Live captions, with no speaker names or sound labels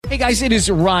Hey guys, it is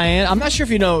Ryan. I'm not sure if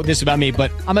you know this about me, but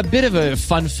I'm a bit of a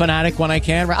fun fanatic when I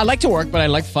can. I like to work, but I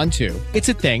like fun too. It's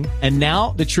a thing. And now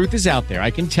the truth is out there.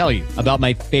 I can tell you about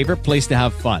my favorite place to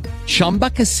have fun. Chumba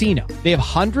Casino. They have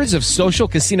hundreds of social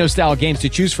casino style games to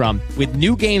choose from with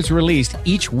new games released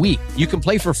each week. You can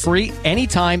play for free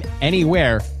anytime,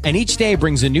 anywhere. And each day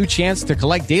brings a new chance to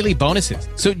collect daily bonuses.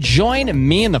 So join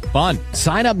me in the fun.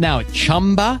 Sign up now at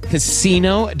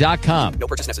ChumbaCasino.com. No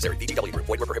purchase necessary. VGW Group.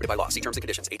 Void where prohibited by law. See terms and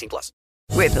conditions. 18+.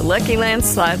 With the Lucky Land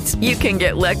Slots, you can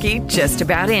get lucky just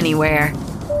about anywhere.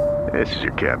 This is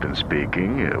your captain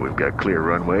speaking. We've got clear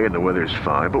runway and the weather's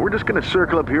fine, but we're just going to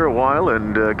circle up here a while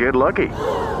and get lucky.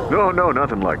 No,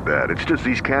 nothing like that. It's just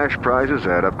these cash prizes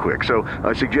add up quick. So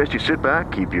I suggest you sit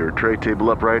back, keep your tray table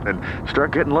upright, and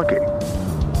start getting lucky.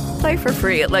 Play for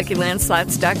free at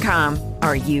LuckyLandSlots.com.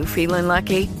 Are you feeling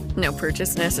lucky? No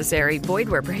purchase necessary. Void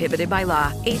where prohibited by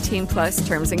law. 18+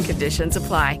 terms and conditions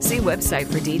apply. See website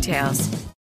for details.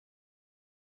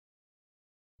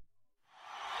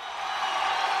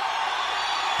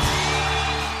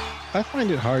 I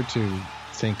find it hard to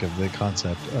think of the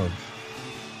concept of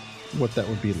what that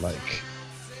would be like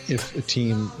if a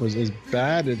team was as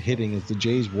bad at hitting as the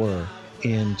Jays were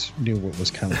and knew what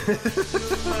was coming.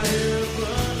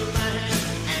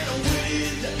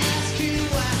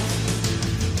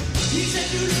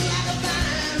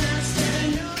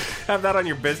 Have that on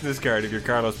your business card if you're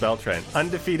Carlos Beltran,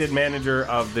 undefeated manager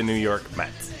of the New York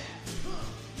Mets.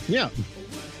 Yeah.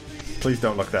 Please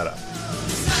don't look that up.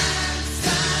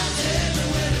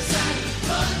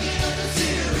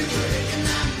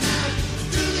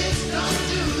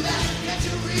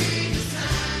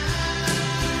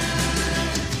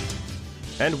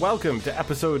 And welcome to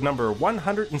episode number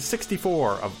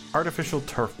 164 of Artificial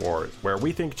Turf Wars, where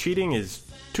we think cheating is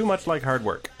too much like hard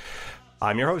work.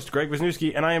 I'm your host, Greg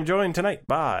Wisniewski, and I am joined tonight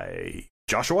by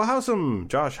Joshua Howsam.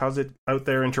 Josh, how's it out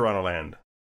there in Toronto land?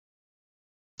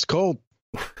 It's cold.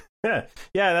 Yeah,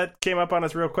 that came up on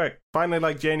us real quick. Finally,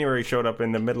 like January showed up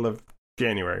in the middle of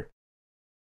January.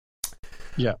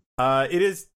 Yeah. It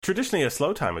is traditionally a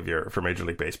slow time of year for Major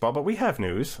League Baseball, but we have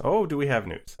news. Oh, do we have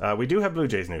news? We do have Blue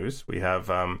Jays news. We have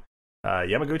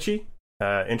Yamaguchi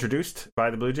introduced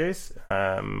by the Blue Jays.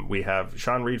 We have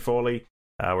Sean Reed-Foley.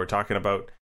 We're talking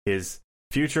about his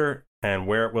future and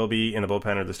where it will be in the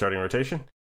bullpen or the starting rotation.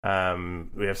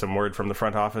 We have some word from the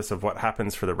front office of what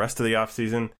happens for the rest of the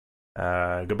offseason.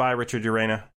 Goodbye, Richard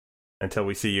Urena, until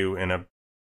we see you in a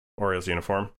Orioles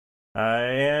uniform.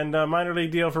 And a minor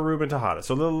league deal for Ruben Tejada.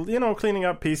 So a little, cleaning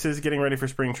up pieces, getting ready for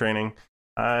spring training.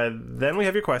 Then we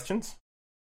have your questions,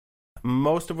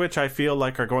 most of which I feel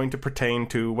like are going to pertain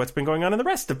to what's been going on in the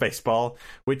rest of baseball,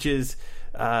 which is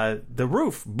the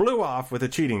roof blew off with a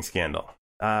cheating scandal.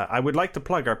 I would like to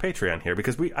plug our Patreon here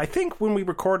because I think when we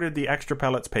recorded the Extra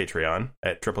Pellets Patreon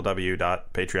at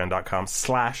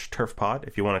www.patreon.com/turfpod,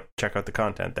 if you want to check out the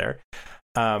content there,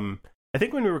 I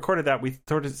think when we recorded that, we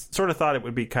sort of thought it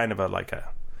would be kind of like a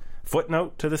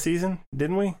footnote to the season,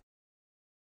 didn't we?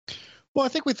 Well, I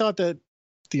think we thought that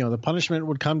the punishment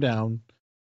would come down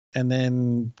and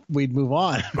then we'd move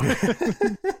on.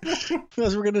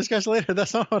 As we're going to discuss later,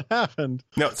 that's not what happened.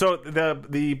 No, so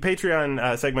the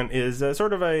Patreon segment is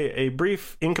sort of a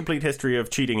brief, incomplete history of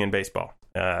cheating in baseball,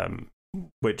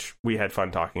 which we had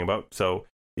fun talking about. So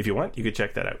if you want, you could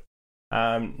check that out.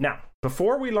 Now,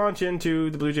 before we launch into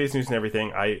the Blue Jays news and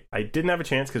everything, I didn't have a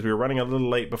chance because we were running a little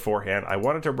late beforehand. I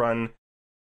wanted to run,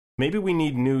 maybe we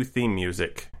need new theme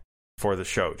music for the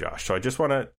show, Josh. So I just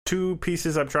want two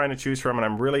pieces I'm trying to choose from, and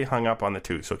I'm really hung up on the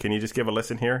two. So can you just give a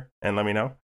listen here and let me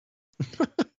know?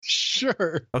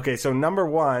 Sure. Okay, so number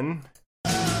one.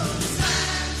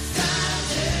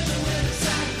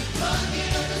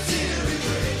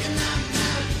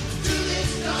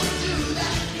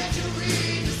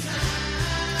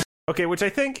 Okay, which I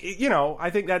think, I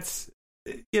think that's,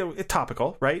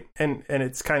 topical, right? And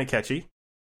it's kind of catchy.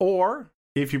 Or,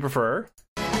 if you prefer.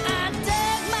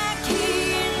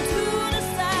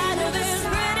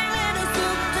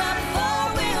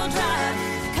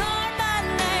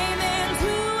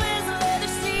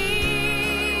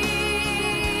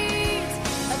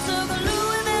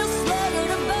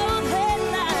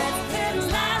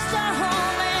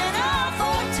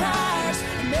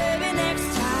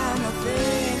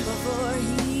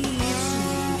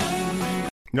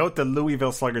 Note the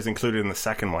Louisville Sluggers included in the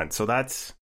second one, so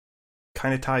that's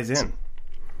kind of ties in. I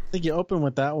think you open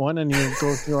with that one and you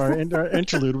go through our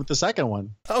interlude with the second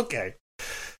one. Okay.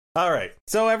 All right.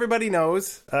 So everybody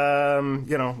knows,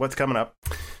 what's coming up.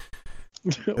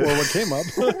 Or what came up.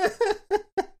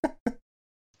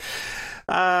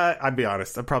 I'd be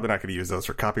honest. I'm probably not going to use those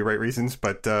for copyright reasons,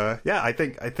 but I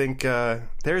think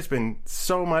there's been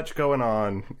so much going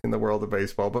on in the world of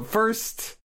baseball. But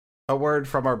first, a word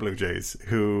from our Blue Jays,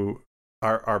 who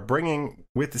are bringing,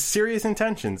 with the serious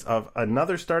intentions of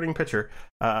another starting pitcher,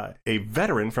 a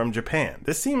veteran from Japan.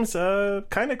 This seems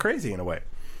kind of crazy in a way.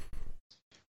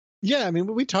 Yeah, I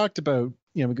mean, we talked about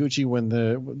Yamaguchi when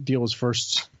the deal was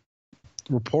first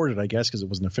reported, I guess, because it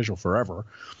wasn't official forever.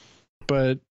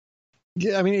 But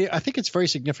yeah, I mean, I think it's very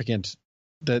significant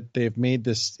that they've made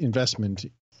this investment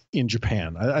in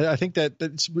Japan. I think that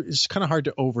it's kind of hard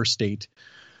to overstate,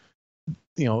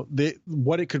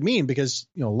 what it could mean, because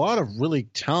a lot of really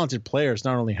talented players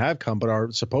not only have come but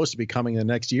are supposed to be coming in the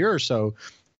next year or so,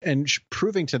 and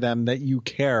proving to them that you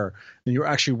care and you're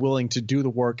actually willing to do the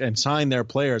work and sign their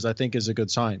players, I think is a good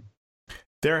sign.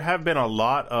 There have been a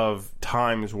lot of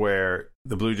times where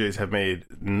the Blue Jays have made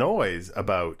noise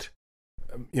about,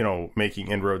 making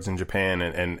inroads in Japan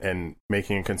and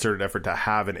making a concerted effort to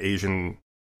have an Asian,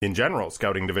 in general,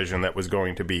 scouting division that was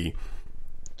going to be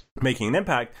making an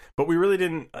impact. But we really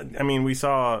didn't. I mean, we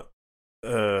saw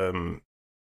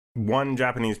one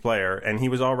Japanese player, and he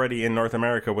was already in North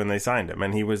America when they signed him,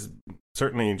 and he was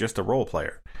certainly just a role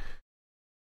player.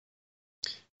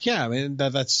 Yeah, I mean,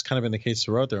 that's kind of been the case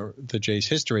throughout the Jays'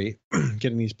 history,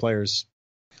 getting these players.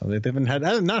 They've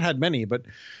not had many, but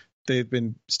they've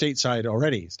been stateside,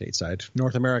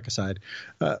 North America side.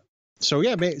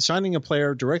 Signing a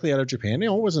player directly out of Japan,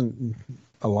 it wasn't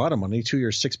a lot of money, 2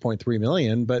 years, $6.3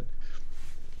 million, but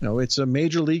it's a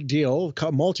major league deal,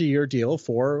 multi-year deal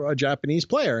for a Japanese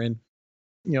player. And,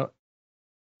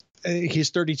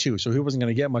 he's 32, so he wasn't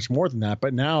going to get much more than that.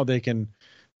 But now they've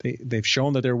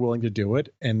shown that they're willing to do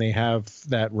it, and they have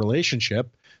that relationship,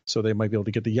 so they might be able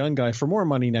to get the young guy for more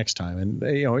money next time. And,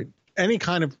 any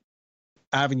kind of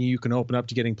avenue you can open up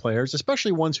to getting players,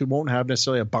 especially ones who won't have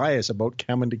necessarily a bias about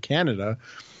coming to Canada,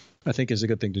 I think is a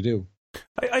good thing to do.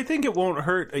 I think it won't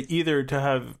hurt either to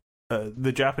have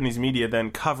the Japanese media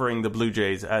then covering the Blue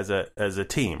Jays as a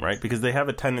team, right? Because they have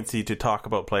a tendency to talk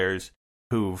about players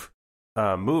who've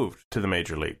moved to the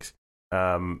major leagues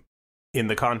in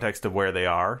the context of where they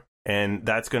are, and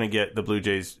that's going to get the Blue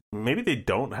Jays. Maybe they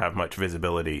don't have much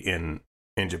visibility in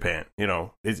Japan.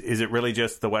 Is it really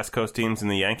just the West Coast teams and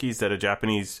the Yankees that a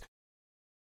Japanese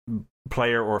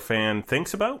player or fan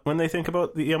thinks about when they think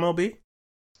about the MLB?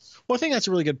 Well, I think that's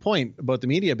a really good point about the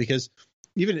media, because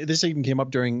this even came up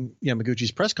during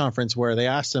Yamaguchi's press conference, where they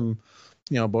asked him,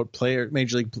 about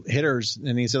major league hitters,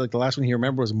 and he said the last one he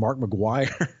remembered was Mark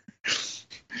McGwire,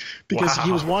 because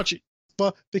he was watching.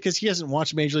 Well, because he hasn't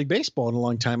watched Major League Baseball in a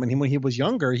long time, and when he was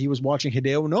younger, he was watching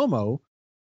Hideo Nomo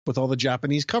with all the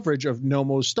Japanese coverage of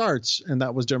Nomo's starts, and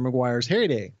that was during McGwire's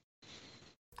heyday.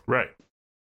 Right.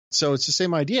 So it's the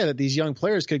same idea that these young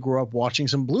players could grow up watching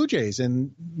some Blue Jays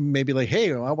and maybe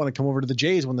hey, I want to come over to the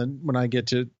Jays when I get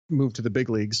to move to the big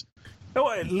leagues. Oh,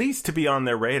 at least to be on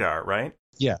their radar, right?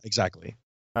 Yeah, exactly.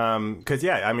 Because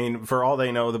I mean, for all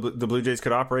they know, the Blue Jays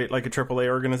could operate like a AAA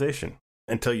organization.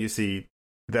 Until you see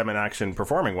them in action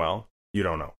performing well, you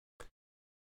don't know.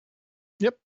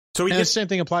 Yep. So the same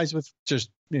thing applies with just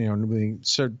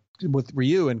with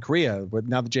Ryu in Korea. But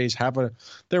now the Jays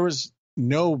there was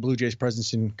no Blue Jays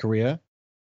presence in Korea,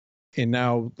 and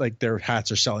now their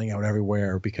hats are selling out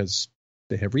everywhere because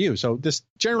they have Ryu. So this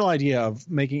general idea of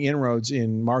making inroads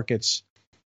in markets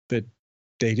that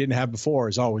they didn't have before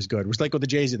is always good. It was like with the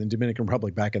Jays in the Dominican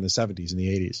Republic back in the 70s and the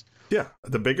 80s. Yeah,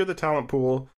 the bigger the talent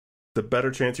pool, the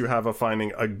better chance you have of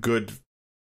finding a good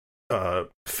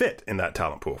fit in that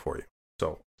talent pool for you.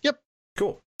 So, yep.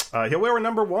 Cool. He'll wear a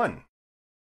number 1.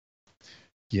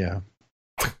 Yeah.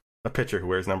 A pitcher who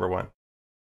wears number 1.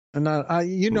 And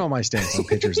my stance on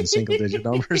pitchers and single-digit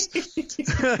numbers.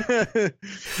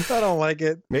 I don't like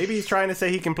it. Maybe he's trying to say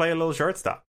he can play a little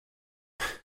shortstop.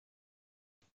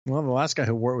 Well, the last guy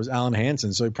who wore it was Alan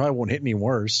Hansen, so he probably won't hit any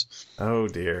worse. Oh,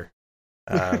 dear.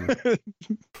 Had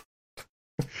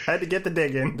to get the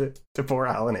dig in to poor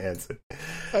Alan Hansen.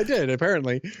 I did,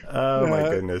 apparently. Oh, my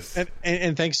goodness.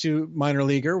 And thanks to Minor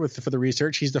Leaguer for the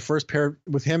research, he's the first pair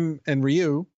with him and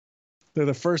Ryu. They're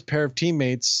the first pair of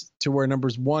teammates to wear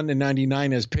numbers 1 and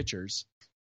 99 as pitchers.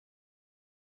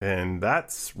 And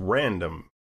that's random.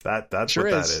 That's sure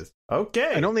what that is.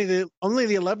 Okay. And only the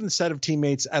 11th set of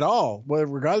teammates at all,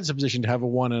 regardless of position, to have a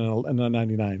 1 and a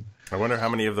 99. I wonder how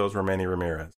many of those were Manny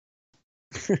Ramirez.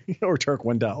 Or Turk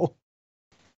Wendell.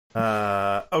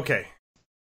 Okay.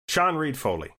 Sean Reed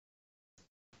Foley.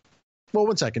 Well,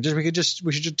 one second. We should just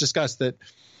discuss that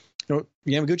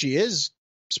Yamaguchi is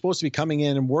supposed to be coming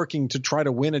in and working to try to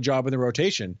win a job in the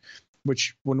rotation.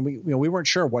 which when we weren't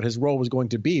sure what his role was going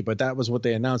to be, but that was what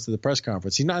they announced at the press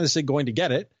conference. He's not necessarily going to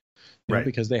get it, right,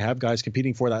 because they have guys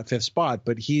competing for that 5th spot,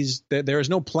 but there is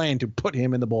no plan to put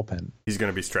him in the bullpen. He's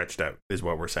going to be stretched out, is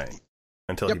what we're saying,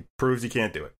 until he proves he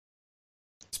can't do it.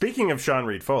 Speaking of Sean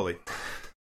Reid-Foley,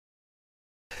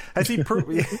 has he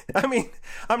proved? I mean,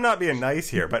 I'm not being nice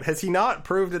here, but has he not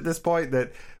proved at this point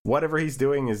that whatever he's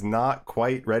doing is not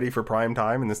quite ready for prime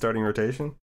time in the starting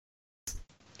rotation?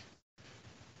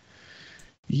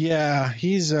 Yeah,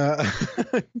 he's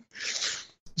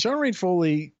Sean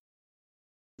Reid-Foley.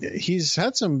 He's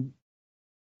had some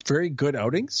very good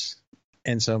outings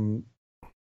and some,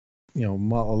 a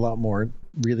lot more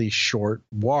really short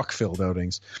walk-filled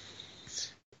outings.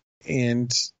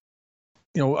 And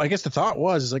I guess the thought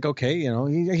was like, okay,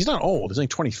 he's not old. He's only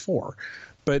 24,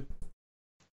 but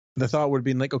the thought would have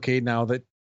been like, okay, now that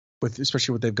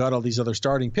especially what they've got all these other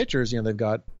starting pitchers, they've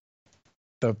got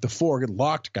the 4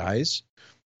 locked guys,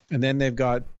 and then they've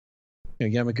got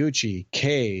Yamaguchi,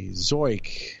 Kay,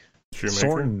 Zoik,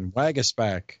 Thornton,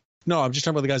 Waguespack. No, I'm just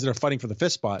talking about the guys that are fighting for the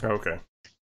 5th spot. Okay.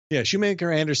 Yeah,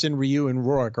 Shoemaker, Anderson, Ryu, and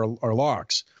Rourke are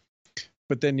locks.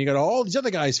 But then you got all these other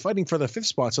guys fighting for the 5th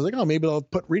spot. So I was like, maybe I'll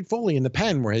put Reid-Foley in the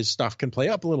pen where his stuff can play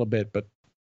up a little bit. But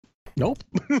nope.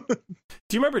 Do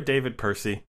you remember David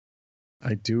Percy?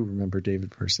 I do remember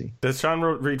David Percy. Does Sean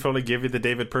Reid-Foley give you the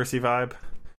David Percy vibe?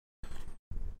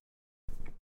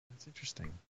 That's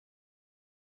interesting.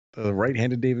 The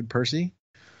right-handed David Percy?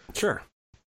 Sure.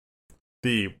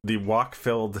 The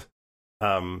walk-filled...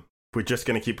 we're just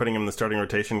going to keep putting him in the starting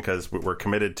rotation because we're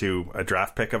committed to a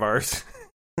draft pick of ours.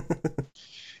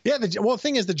 Yeah, the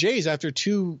thing is, the Jays, after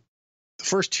the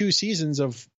first 2 seasons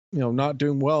of not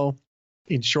doing well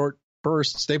in short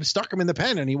bursts, they stuck him in the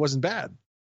pen, and he wasn't bad.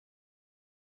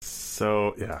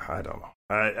 So yeah, I don't know.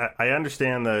 I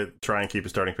understand the try and keep a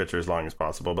starting pitcher as long as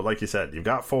possible, but like you said, you've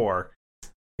got 4.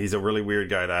 He's a really weird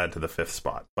guy to add to the 5th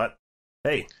spot. But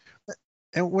hey,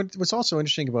 and what's also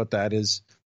interesting about that is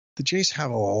the Jays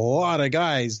have a lot of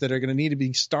guys that are going to need to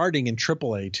be starting in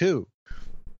AAA too.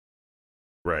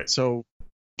 Right. So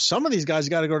some of these guys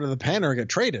got to go to the pen or get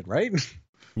traded, right?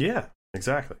 Yeah,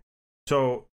 exactly.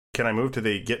 So can I move to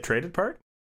the get traded part?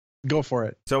 Go for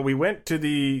it. So we went to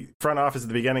the front office at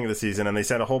the beginning of the season, and they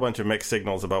sent a whole bunch of mixed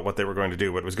signals about what they were going to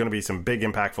do, but it was going to be some big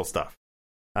impactful stuff.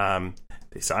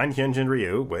 They signed Hyunjin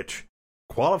Ryu, which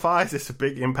qualifies as a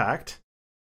big impact.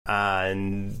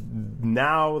 And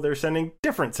now they're sending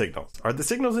different signals. Are the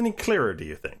signals any clearer, do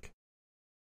you think?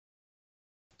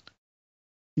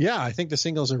 Yeah, I think the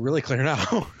signals are really clear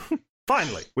now.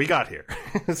 Finally, we got here.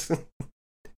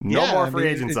 No more free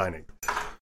agent signing.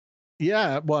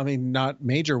 Yeah, well, I mean, not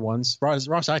major ones.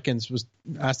 Ross Atkins was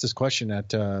asked this question at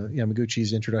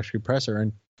Yamaguchi's introductory presser,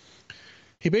 and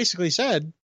he basically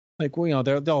said, like, well,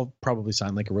 they'll probably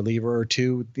sign like a reliever or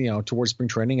 2, towards spring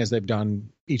training, as they've done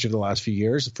each of the last few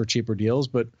years for cheaper deals.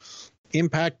 But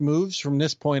impact moves from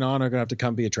this point on are going to have to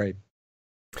come via trade.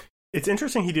 It's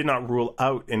interesting he did not rule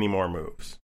out any more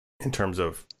moves in terms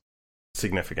of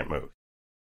significant moves.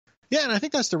 Yeah, and I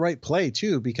think that's the right play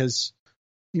too, because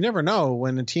you never know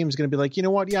when a team's going to be like, you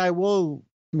know what, yeah, I will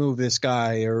move this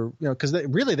guy, or because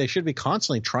they should be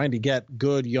constantly trying to get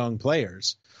good young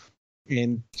players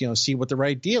and see what the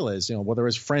right deal is. Whether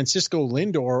it's Francisco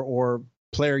Lindor or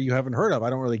player you haven't heard of, I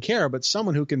don't really care, but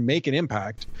someone who can make an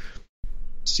impact.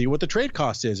 See what the trade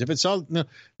cost is. If it's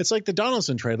like the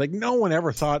Donaldson trade. Like, no one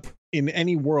ever thought in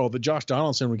any world that Josh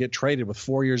Donaldson would get traded with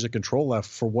 4 years of control left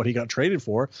for what he got traded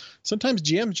for. Sometimes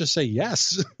GMs just say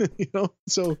yes,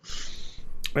 so.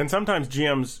 And sometimes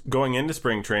GMs going into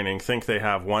spring training think they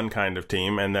have one kind of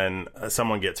team, and then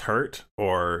someone gets hurt,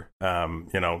 or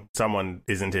someone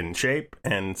isn't in shape,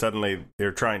 and suddenly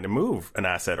they're trying to move an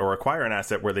asset or acquire an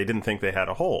asset where they didn't think they had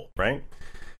a hole, right?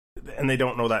 And they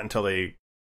don't know that until they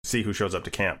see who shows up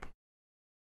to camp.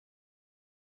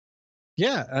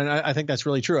 Yeah, and I think that's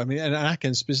really true. I mean, and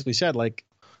Atkins specifically said, like,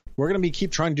 we're going to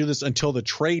keep trying to do this until the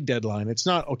trade deadline. It's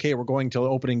not, okay, we're going till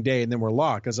opening day and then we're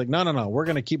locked. It's like, no. We're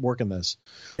going to keep working this.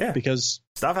 Yeah. Because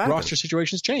stuff happens. Roster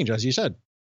situations change, as you said.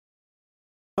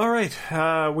 All right.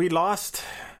 We lost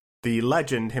the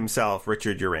legend himself,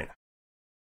 Richard Urena.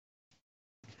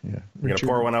 Yeah. You're going to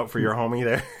pour one out for your homie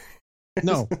there?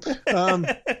 No.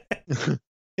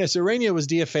 Yes, Urena was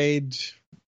DFA'd.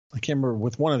 I can't remember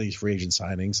with one of these free agent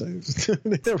signings.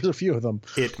 There was a few of them.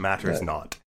 It matters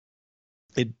not.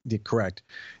 It correct.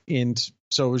 And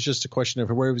so it was just a question of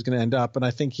where he was going to end up. And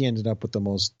I think he ended up with the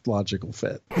most logical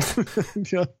fit.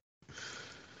 Yeah.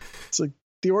 It's like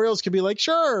the Orioles could be like,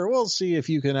 sure, we'll see if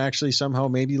you can actually somehow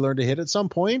maybe learn to hit at some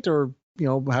point, or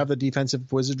have the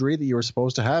defensive wizardry that you were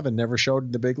supposed to have and never showed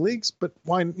in the big leagues. But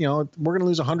why, we're going to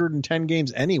lose 110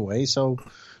 games anyway, so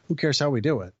who cares how we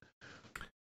do it?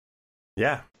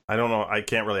 Yeah, I don't know. I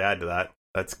can't really add to that.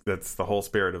 That's the whole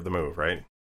spirit of the move, right?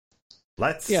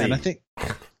 Let's see. And I think,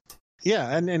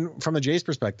 and from the Jays'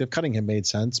 perspective, cutting him made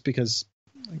sense because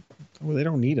they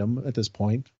don't need him at this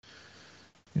point.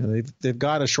 They've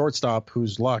got a shortstop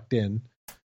who's locked in,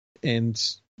 and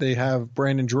they have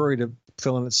Brandon Drury to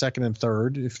fill in at second and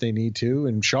third if they need to,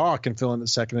 and Shaw can fill in at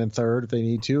second and third if they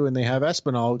need to, and they have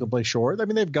Espinal who can play short. I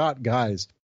mean, they've got guys.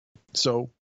 So,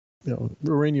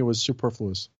 Ureña was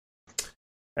superfluous.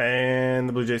 And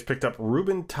the Blue Jays picked up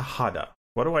Ruben Tejada.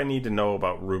 What do I need to know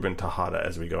about Ruben Tejada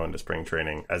as we go into spring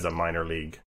training as a minor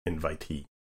league invitee?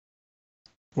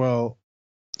 Well,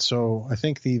 so I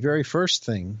think the very first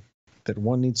thing that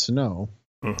one needs to know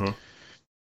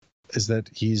is that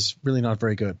he's really not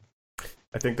very good.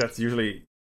 I think that's usually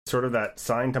sort of that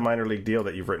sign to minor league deal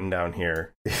that you've written down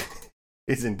here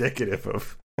is indicative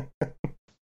of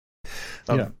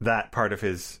that part of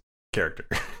his character.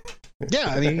 Yeah,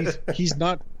 I mean, he's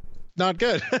not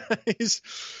good.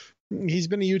 He's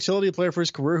been a utility player for his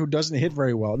career who doesn't hit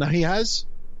very well. Now, he has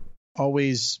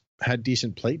always had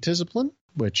decent plate discipline,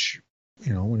 which,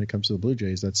 when it comes to the Blue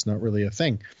Jays, that's not really a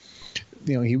thing.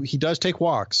 He does take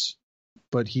walks,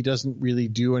 but he doesn't really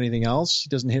do anything else. He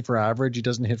doesn't hit for average. He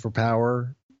doesn't hit for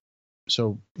power.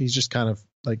 So he's just kind of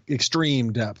like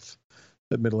extreme depth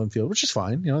at middle infield, which is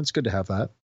fine. It's good to have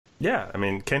that. Yeah, I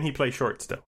mean, can he play short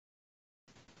still?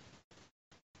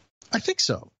 I think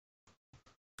so.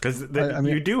 Because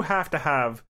you do have to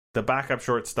have the backup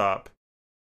shortstop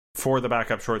for the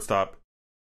backup shortstop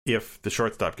if the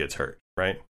shortstop gets hurt,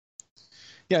 right?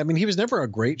 Yeah, I mean, he was never a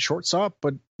great shortstop,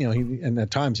 but, and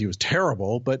at times he was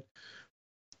terrible. But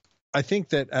I think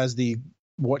that as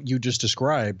what you just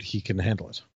described, he can handle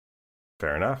it.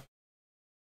 Fair enough.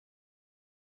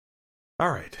 All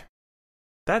right.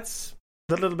 That's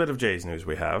the little bit of Jays news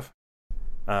we have.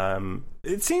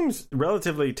 It seems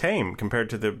relatively tame compared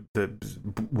to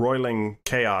the roiling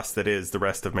chaos that is the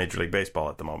rest of Major League Baseball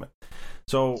at the moment.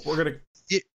 So we're going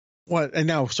to... What? And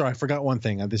now, sorry, I forgot one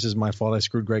thing. This is my fault. I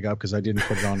screwed Greg up because I didn't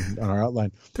put it on our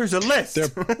outline. There's a list.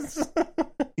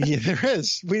 Yeah, there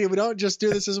is. We don't just do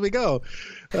this as we go,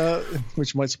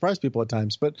 which might surprise people at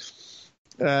times. But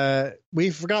we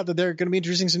forgot that they're going to be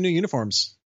introducing some new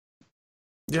uniforms.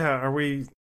 Yeah, are we...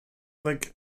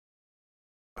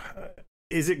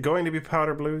 is it going to be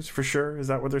powder blues for sure? Is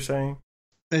that what they're saying?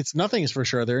 Nothing is for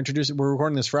sure. We're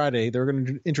recording this Friday. They're going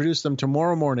to introduce them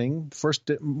tomorrow morning, first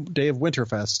day of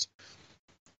Winterfest.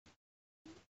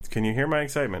 Can you hear my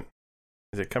excitement?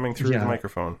 Is it coming through the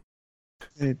microphone?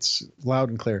 It's loud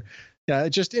and clear. Yeah,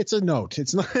 it's a note.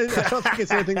 It's not. I don't think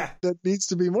it's anything that needs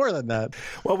to be more than that.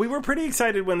 Well, we were pretty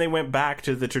excited when they went back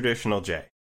to the traditional J.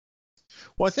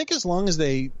 Well, I think as long as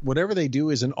whatever they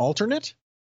do is an alternate,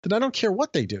 then I don't care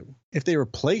what they do. If they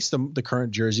replace the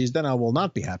current jerseys, then I will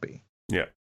not be happy. Yeah.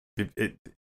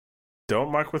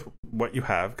 Don't muck with what you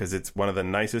have because it's one of the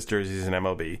nicest jerseys in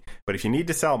MLB. But if you need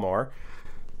to sell more,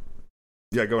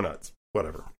 go nuts.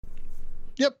 Whatever.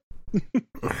 Yep.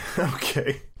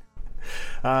 Okay.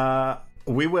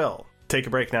 We will take a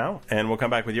break now, and we'll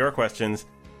come back with your questions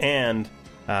and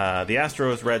the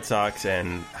Astros, Red Sox,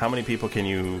 and how many people can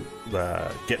you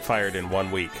get fired in 1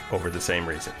 week over the same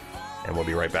reason. And we'll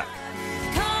be right back.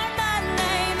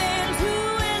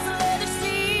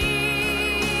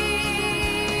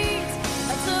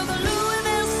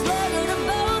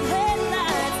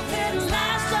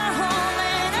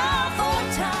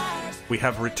 We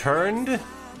have returned,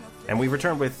 and we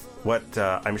returned with what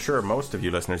I'm sure most of you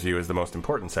listeners view as the most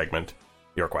important segment,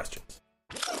 your questions.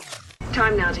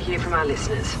 Time now to hear from our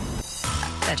listeners.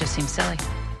 That just seems silly.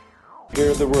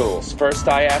 Here are the rules. First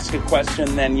I ask a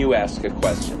question, then you ask a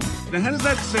question. Now how does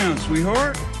that sound,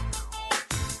 sweetheart?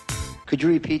 Could you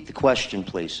repeat the question,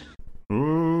 please?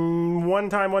 One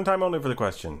time only for the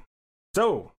question.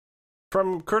 So,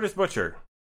 from Curtis Butcher,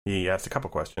 he asked a couple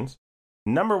questions.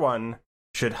 Number 1,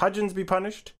 should Hudgens be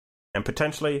punished? And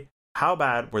potentially, how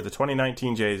bad were the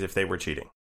 2019 Jays if they were cheating?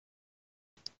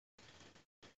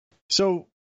 So,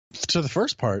 to the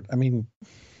first part, I mean,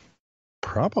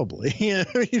 probably.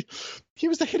 He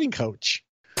was the hitting coach.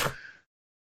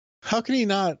 How can he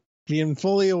not be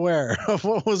fully aware of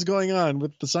what was going on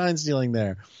with the sign stealing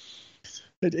there?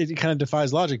 It kind of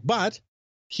defies logic, but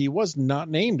he was not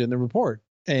named in the report.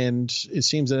 And it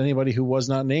seems that anybody who was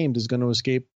not named is going to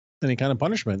escape any kind of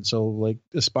punishment. So like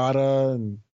Espada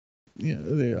and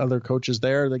the other coaches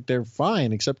there, they're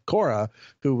fine, except Cora,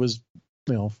 who was,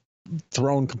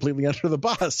 thrown completely under the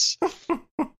bus,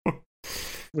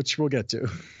 which we'll get to.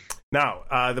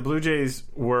 Now, the Blue Jays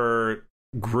were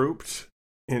grouped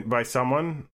by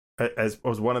someone as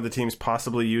one of the teams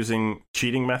possibly using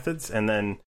cheating methods. And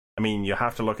then, I mean, you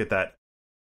have to look at that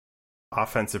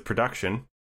offensive production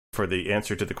for the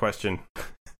answer to the question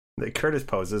that Curtis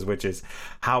poses, which is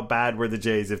how bad were the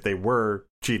Jays if they were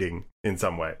cheating in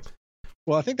some way?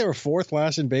 Well, I think they were fourth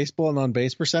last in baseball and on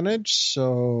base percentage,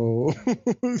 so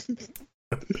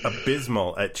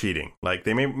abysmal at cheating. Like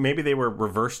maybe they were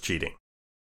reverse cheating.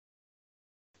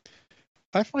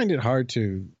 I find it hard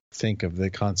to think of the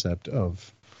concept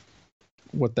of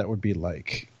what that would be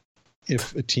like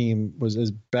if a team was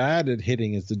as bad at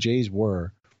hitting as the Jays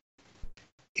were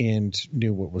and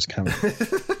knew what was coming.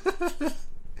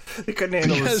 They couldn't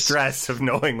handle the stress of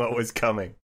knowing what was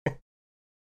coming.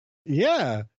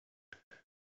 Yeah.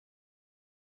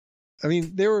 I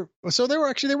mean, they weren't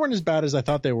as bad as I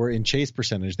thought they were in chase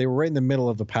percentage. They were right in the middle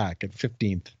of the pack at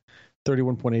 15th,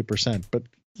 31.8%. But,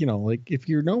 like if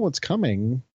you know what's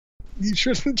coming, you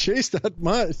shouldn't chase that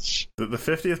much. The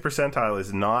 50th percentile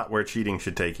is not where cheating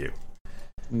should take you.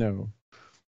 No.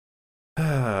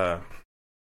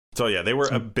 So yeah, they were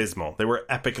abysmal. They were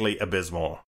epically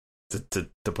abysmal, to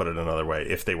put it another way,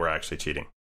 if they were actually cheating.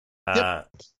 Yep.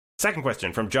 Second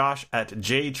question from Josh at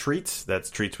J Treats.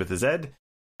 That's Treats with a Z.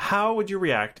 How would you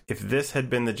react if this had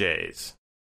been the Jays?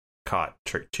 Caught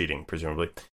cheating, presumably.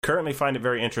 Currently find it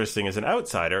very interesting as an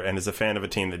outsider and as a fan of a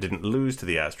team that didn't lose to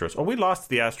the Astros. Oh, we lost to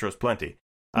the Astros plenty.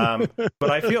 But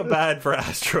I feel bad for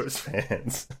Astros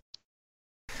fans.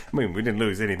 I mean, we didn't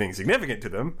lose anything significant to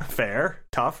them. Fair.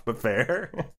 Tough, but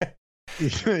fair.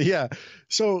 Yeah.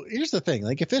 So here's the thing.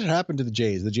 Like, if it had happened to the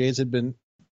Jays had been,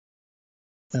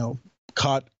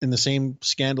 caught in the same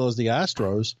scandal as the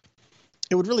Astros,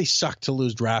 it would really suck to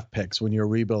lose draft picks when you're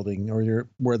rebuilding or you're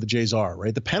where the Jays are,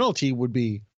 right? The penalty would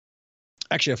be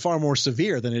actually far more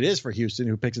severe than it is for Houston,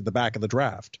 who picks at the back of the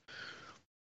draft.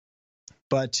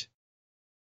 But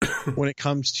when it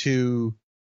comes to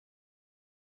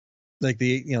like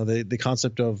the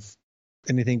concept of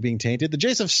anything being tainted, the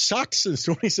Jays have sucked since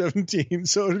 2017.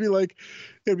 So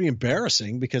it'd be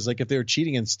embarrassing because like if they were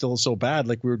cheating and still so bad,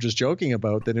 like we were just joking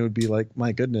about, then it would be like,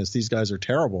 my goodness, these guys are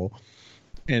terrible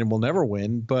and we'll never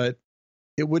win. But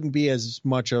it wouldn't be as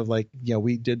much of like,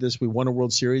 we did this, we won a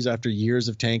World Series after years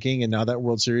of tanking, and now that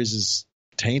World Series is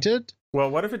tainted. Well,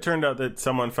 what if it turned out that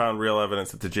someone found real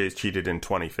evidence that the Jays cheated in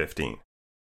 2015?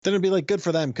 Then it'd be like good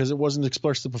for them because it wasn't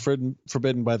expressly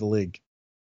forbidden by the league.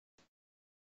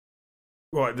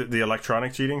 Well, the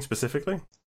electronic cheating specifically?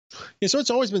 Yeah, so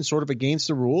it's always been sort of against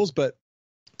the rules, but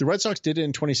the Red Sox did it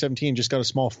in 2017, just got a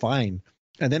small fine.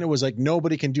 And then it was like,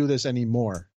 nobody can do this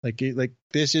anymore. Like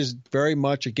this is very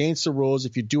much against the rules.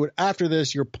 If you do it after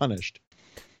this, you're punished.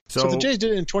 So the Jays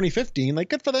did it in 2015. Like,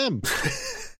 good for them.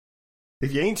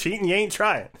 If you ain't cheating, you ain't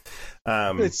trying.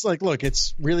 It's like, look,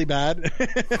 it's really bad. and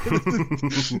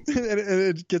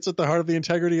it gets at the heart of the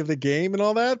integrity of the game and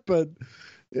all that. But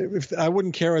if I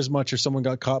wouldn't care as much if someone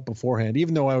got caught beforehand,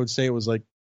 even though I would say it was like,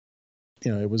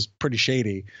 it was pretty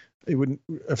shady. It wouldn't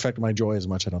affect my joy as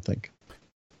much, I don't think.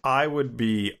 I would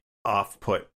be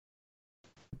off-put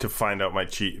to find out my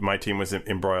team was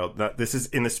embroiled. This is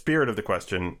in the spirit of the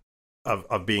question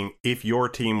of being, if your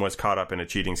team was caught up in a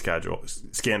cheating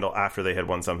scandal after they had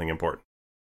won something important.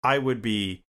 I would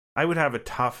have a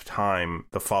tough time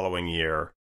the following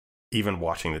year even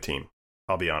watching the team.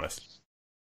 I'll be honest.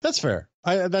 That's fair.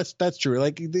 That's true.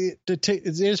 Like it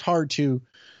is hard to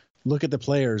look at the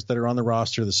players that are on the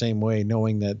roster the same way,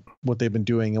 knowing that what they've been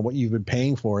doing and what you've been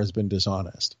paying for has been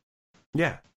dishonest.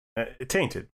 Yeah,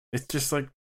 tainted. It's just like,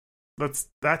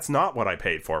 that's not what I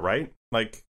paid for, right?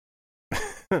 Like,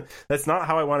 that's not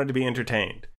how I wanted to be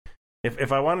entertained.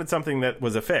 If I wanted something that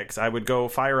was a fix, I would go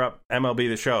fire up MLB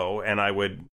The Show and I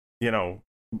would,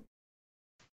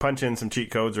 punch in some cheat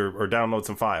codes or download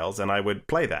some files and I would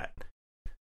play that.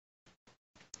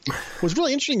 What's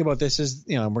really interesting about this is,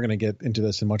 we're going to get into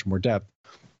this in much more depth.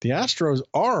 The Astros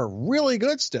are really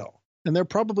good still, and they're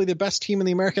probably the best team in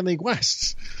the American League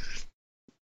West.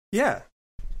 Yeah,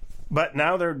 but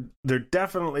now they're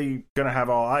definitely going to have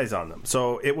all eyes on them.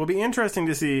 So it will be interesting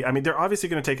to see. I mean, they're obviously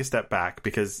going to take a step back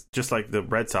because just like the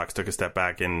Red Sox took a step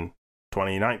back in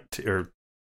 2019, or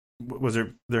was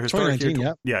there their historic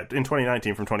year? Yeah, in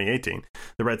 2019 from 2018,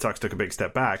 the Red Sox took a big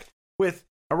step back with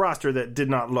a roster that did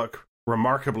not look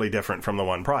remarkably different from the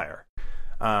one prior.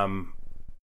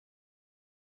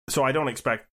 So I don't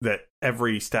expect that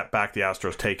every step back the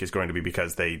Astros take is going to be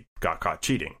because they got caught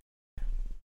cheating.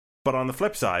 But on the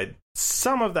flip side,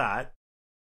 some of that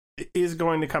is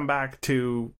going to come back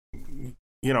to,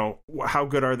 how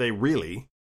good are they really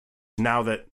now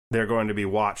that they're going to be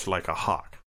watched like a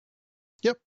hawk?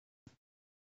 Yep.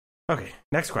 Okay,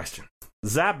 next question.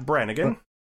 Zab Brannigan.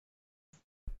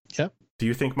 Yep. Do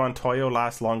you think Montoyo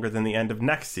lasts longer than the end of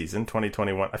next season,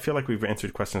 2021? I feel like we've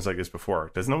answered questions like this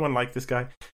before. Does no one like this guy?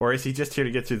 Or is he just here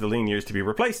to get through the lean years to be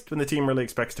replaced when the team really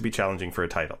expects to be challenging for a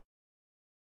title?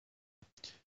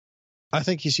 I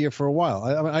think he's here for a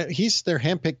while. He's their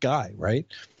handpicked guy, right?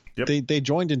 Yep. They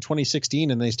joined in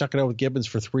 2016 and they stuck it out with Gibbons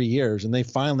for 3 years, and they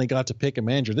finally got to pick a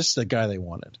manager. This is the guy they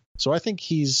wanted. So I think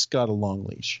he's got a long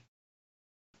leash.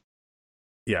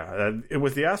 Yeah, it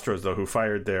was the Astros, though, who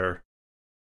fired their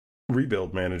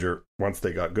rebuild manager once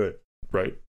they got good,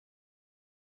 right?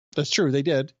 That's true. They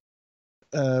did.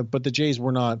 But the Jays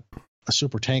were not a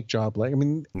super tank job.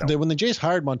 When the Jays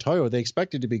hired Montoyo, they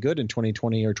expected to be good in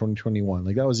 2020 or 2021.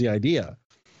 Like, that was the idea.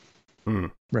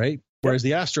 Right? Whereas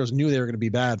the Astros knew they were going to be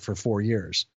bad for 4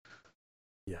 years.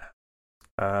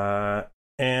 Yeah.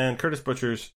 And Curtis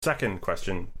Butcher's second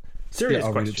question. Serious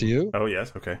I'll question. read it to you. Oh,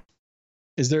 yes. Okay.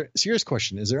 Serious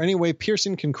question. Is there any way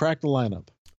Pearson can crack the lineup?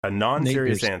 A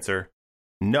non-serious answer.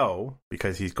 No,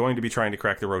 because he's going to be trying to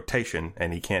crack the rotation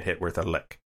and he can't hit worth a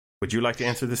lick. Would you like to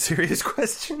answer the serious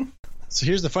question? So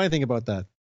here's the funny thing about that.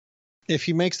 If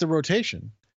he makes the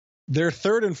rotation, their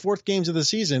third and fourth games of the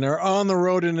season are on the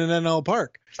road in an NL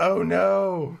park. Oh,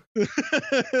 no.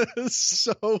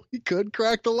 So he could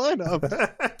crack the lineup.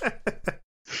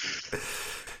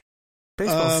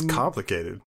 Baseball's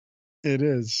complicated. It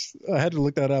is. I had to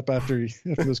look that up after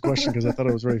this question because I thought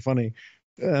it was very funny.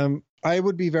 I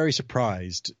would be very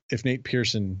surprised if Nate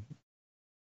Pearson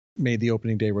made the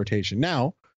opening day rotation.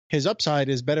 Now, his upside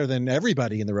is better than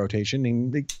everybody in the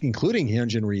rotation, including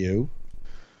Hyunjin Ryu.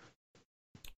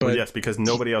 But yes, because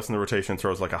nobody else in the rotation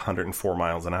throws like 104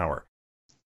 miles an hour.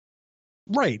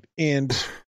 Right. And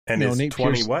is Nate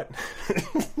 20 Pearson, what?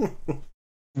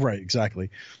 Right,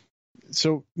 exactly.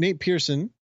 So Nate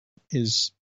Pearson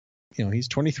is, he's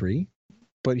 23,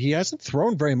 but he hasn't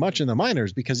thrown very much in the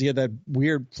minors because he had that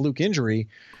weird fluke injury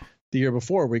the year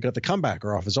before where he got the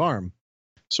comebacker off his arm.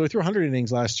 So he threw 100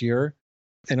 innings last year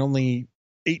and only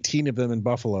 18 of them in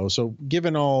Buffalo. So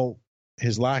given all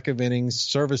his lack of innings,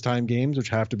 service time games, which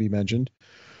have to be mentioned,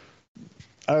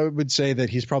 I would say that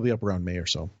he's probably up around May or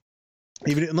so,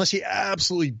 even unless he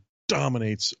absolutely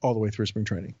dominates all the way through spring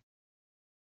training.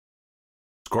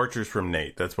 Scorchers from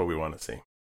Nate. That's what we want to see.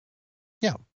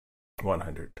 Yeah.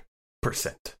 100%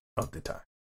 of the time.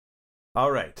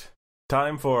 All right.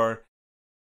 Time for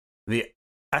the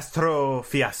Astro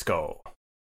Fiasco,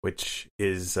 which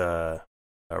is a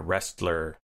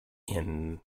wrestler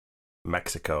in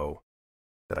Mexico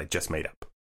that I just made up.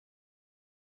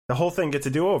 The whole thing gets a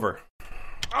do-over.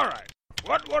 All right.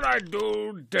 What would I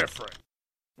do different?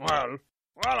 Well,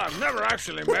 I've never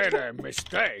actually made a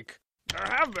mistake. There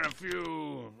have been a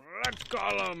few, let's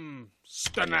call them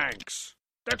stananks,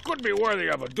 that could be worthy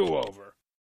of a do-over.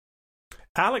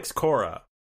 Alex Cora,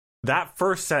 that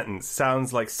first sentence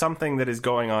sounds like something that is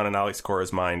going on in Alex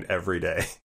Cora's mind every day.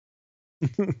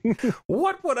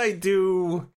 What would I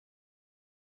do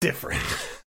different?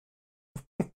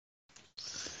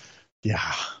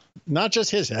 Yeah, not just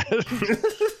his head.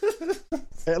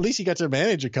 At least he got to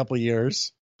manage a couple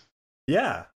years.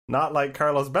 Yeah, not like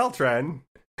Carlos Beltran.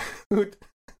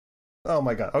 Oh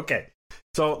my god. Okay.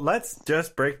 So let's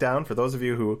just break down for those of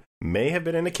you who may have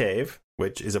been in a cave,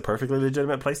 which is a perfectly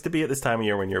legitimate place to be at this time of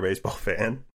year when you're a baseball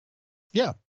fan.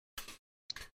 Yeah.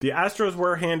 The Astros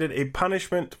were handed a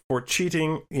punishment for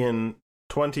cheating in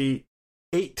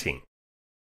 2018.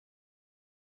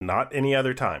 Not any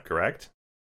other time, correct?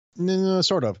 No,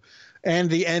 sort of. And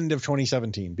the end of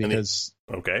 2017 because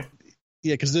okay.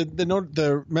 Yeah, because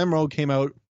the memo came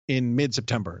out in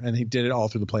mid-September, and he did it all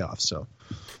through the playoffs. So,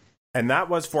 and that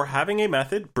was for having a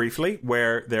method, briefly,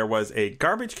 where there was a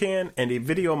garbage can and a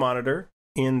video monitor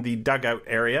in the dugout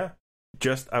area,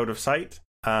 just out of sight,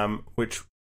 which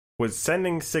was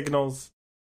sending signals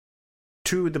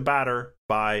to the batter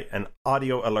by an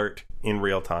audio alert in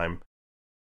real time,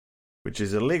 which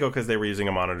is illegal because they were using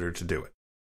a monitor to do it.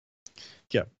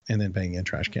 Yeah, and then banging in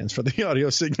trash cans for the audio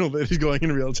signal that is going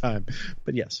in real time.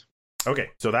 But yes.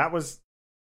 Okay, so that was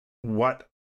what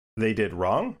they did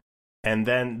wrong. And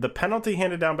then the penalty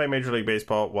handed down by Major League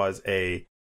Baseball was a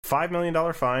 $5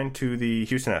 million fine to the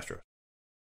Houston Astros,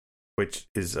 which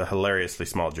is a hilariously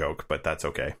small joke, but that's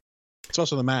okay. It's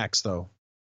also the max, though.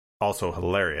 Also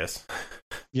hilarious.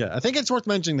 Yeah, I think it's worth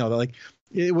mentioning, though, that like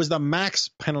it was the max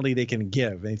penalty they can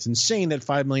give. It's insane that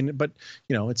 $5 million, but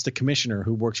it's the commissioner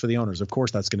who works for the owners. Of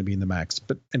course, that's going to be in the max.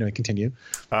 But anyway, continue.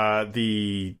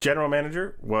 The general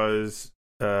manager was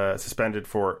suspended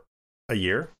for a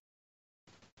year.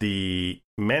 The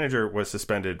manager was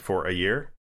suspended for a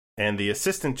year, and the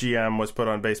assistant GM was put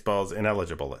on baseball's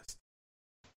ineligible list.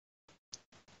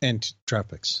 And draft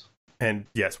picks. And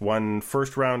yes, one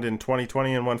first round in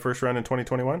 2020 and one first round in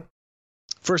 2021.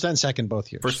 First and second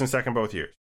both years. First and second both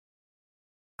years.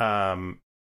 And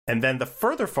then the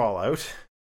further fallout,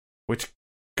 which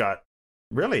got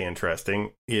really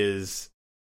interesting, is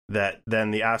that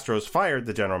then the Astros fired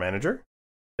the general manager.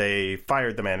 They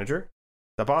fired the manager.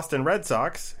 The Boston Red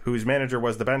Sox, whose manager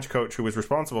was the bench coach who was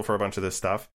responsible for a bunch of this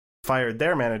stuff, fired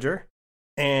their manager.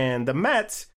 And the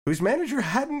Mets, whose manager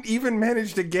hadn't even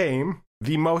managed a game,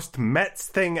 the most Mets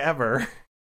thing ever,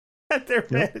 had their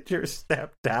manager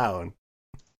step down.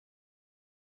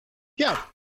 Yeah.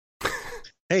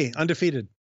 Hey, undefeated.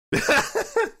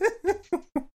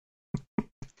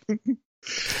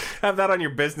 Have that on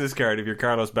your business card if you're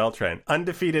Carlos Beltran.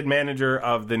 Undefeated manager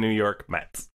of the New York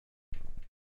Mets.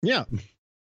 Yeah.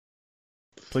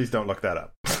 Please don't look that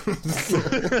up.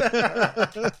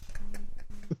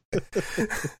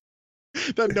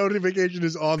 That notification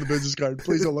is on the business card.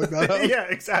 Please don't look that up. Yeah,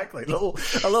 exactly. A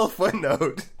little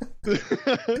footnote.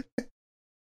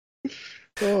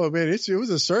 Oh man, it was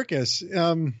a circus.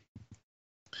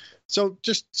 So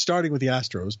just starting with the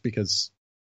Astros, because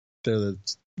they're the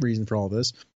reason for all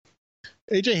this.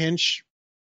 AJ Hinch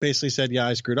basically said, "Yeah,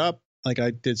 I screwed up. Like,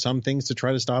 I did some things to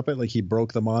try to stop it. Like, he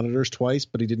broke the monitors twice,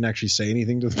 but he didn't actually say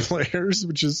anything to the players,"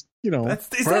 which is, is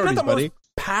that not the most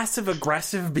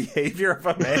passive-aggressive behavior of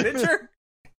a manager?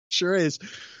 Sure is.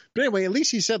 But anyway, at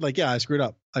least he said, like, yeah, I screwed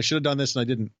up. I should have done this, and I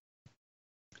didn't.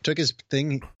 Took his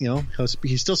thing,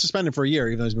 he's still suspended for a year,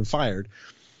 even though he's been fired.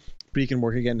 But he can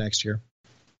work again next year.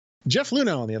 Jeff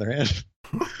Luna, on the other hand,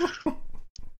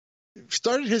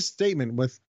 started his statement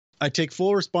with, "I take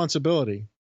full responsibility,"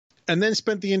 and then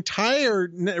spent the entire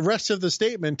rest of the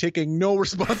statement taking no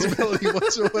responsibility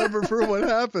whatsoever for what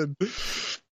happened.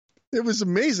 It was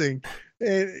amazing.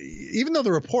 And even though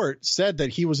the report said that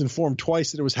he was informed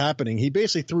twice that it was happening, he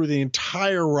basically threw the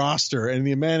entire roster and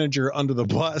the manager under the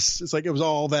bus. It's like it was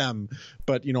all them,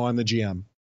 but, I'm the GM.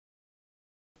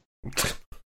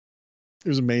 It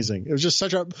was amazing. It was just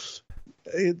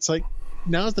it's like,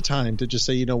 now's the time to just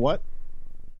say, you know what?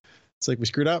 It's like, we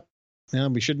screwed up.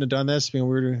 We shouldn't have done this. We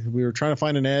were trying to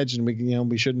find an edge, and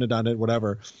we shouldn't have done it.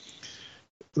 Whatever.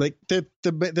 Like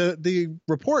the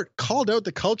report called out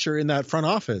the culture in that front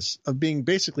office of being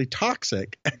basically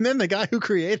toxic, and then the guy who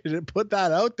created it put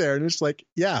that out there, and it's like,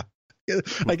 yeah,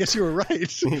 I guess you were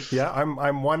right. Yeah, I'm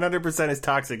 100% as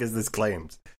toxic as this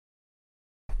claims.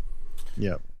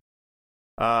 Yeah.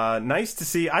 Nice to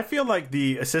see. I feel like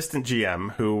the assistant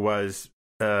GM, who was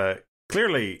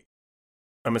clearly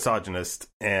a misogynist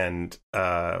and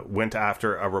went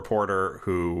after a reporter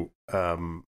who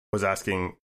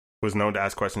was known to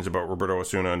ask questions about Roberto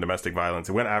Osuna and domestic violence,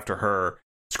 and went after her,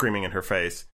 screaming in her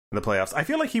face in the playoffs. I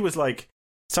feel like he was like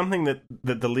something that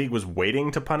the league was waiting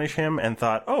to punish him, and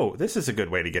thought, oh, this is a good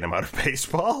way to get him out of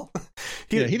baseball.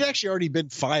 He'd actually already been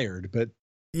fired, but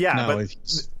now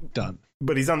it's done.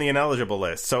 But he's on the ineligible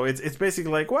list, so it's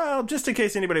basically like, well, just in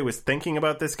case anybody was thinking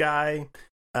about this guy,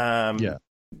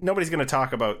 nobody's going to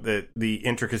talk about the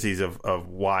intricacies of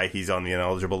why he's on the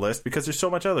ineligible list, because there's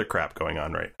so much other crap going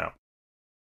on right now.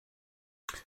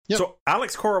 Yep. So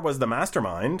Alex Cora was the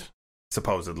mastermind,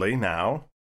 supposedly, now,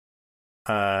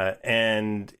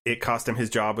 and it cost him his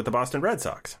job with the Boston Red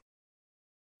Sox.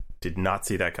 Did not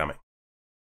see that coming.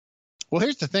 Well,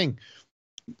 here's the thing.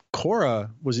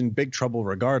 Cora was in big trouble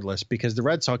regardless, because the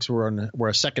Red Sox were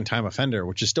a second-time offender,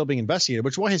 which is still being investigated,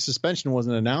 which is why his suspension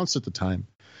wasn't announced at the time,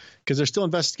 because they're still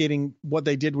investigating what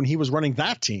they did when he was running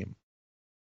that team.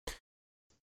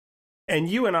 And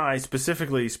you and I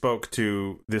specifically spoke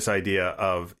to this idea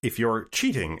of, if you're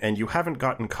cheating and you haven't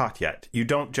gotten caught yet, you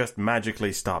don't just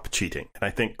magically stop cheating. And I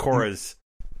think Cora's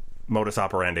modus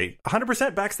operandi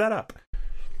 100% backs that up.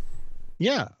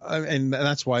 Yeah, and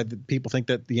that's why people think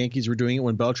that the Yankees were doing it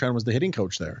when Beltran was the hitting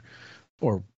coach there,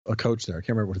 or a coach there. I can't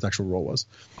remember what his actual role was.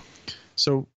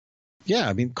 So, yeah,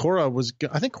 I think Cora was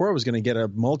going to get a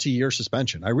multi-year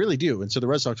suspension. I really do. And so the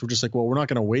Red Sox were just like, well, we're not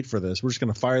going to wait for this. We're just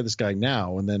going to fire this guy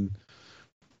now, and then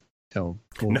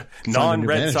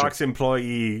non-Red Sox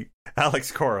employee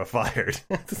Alex Cora fired.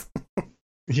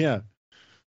 Yeah.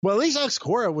 Well, at least Alex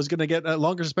Cora was going to get a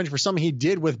longer suspension for something he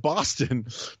did with Boston.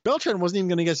 Beltran wasn't even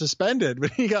going to get suspended, but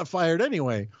he got fired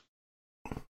anyway.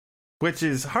 Which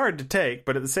is hard to take,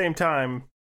 but at the same time,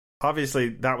 obviously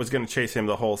that was going to chase him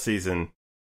the whole season.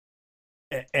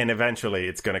 And eventually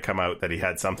it's going to come out that he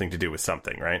had something to do with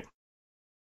something, right?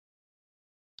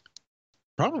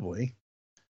 Probably.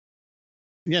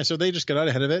 Yeah, so they just got out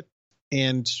ahead of it.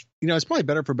 And, it's probably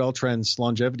better for Beltran's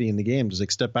longevity in the game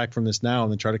to step back from this now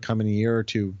and then try to come in a year or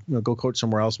two, go coach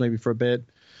somewhere else maybe for a bit,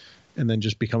 and then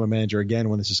just become a manager again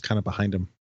when this is kind of behind him.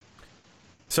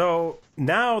 So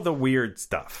now the weird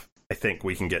stuff, I think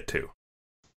we can get to.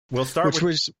 We'll start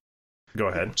with... Go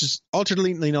ahead. Just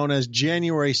alternately known as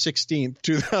January 16th,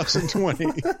 2020.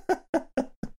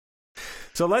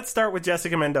 So let's start with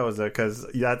Jessica Mendoza, because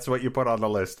that's what you put on the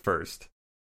list first.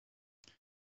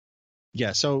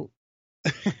 Yeah, so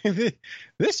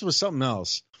this was something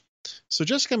else. So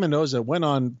Jessica Mendoza went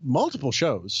on multiple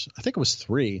shows. I think it was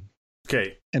 3.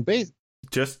 Okay. And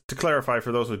just to clarify,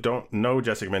 for those who don't know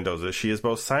Jessica Mendoza, she is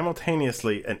both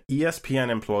simultaneously an ESPN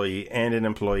employee and an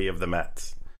employee of the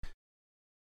Mets.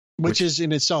 Which is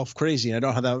in itself crazy. I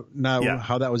don't know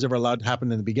how that was ever allowed to happen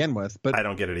to begin with. But I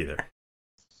don't get it either.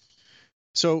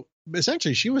 So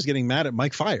essentially, she was getting mad at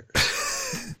Mike Fiers.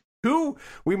 Who,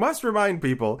 we must remind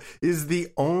people, is the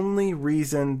only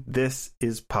reason this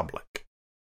is public.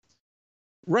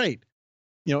 Right.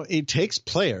 You know, it takes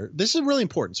player. This is really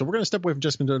important. So we're going to step away from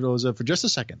Jessica Mendoza for just a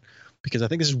second, because I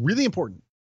think this is really important.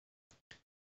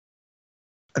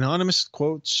 Anonymous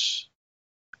quotes,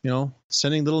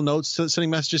 sending little notes,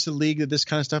 sending messages to the league that this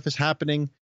kind of stuff is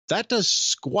happening. That does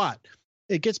squat.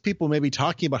 It gets people maybe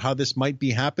talking about how this might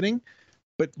be happening,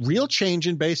 but real change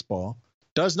in baseball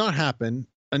does not happen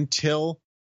until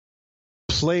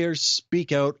players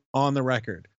speak out on the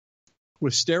record.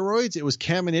 With steroids, it was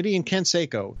Caminiti and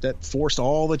Canseco that forced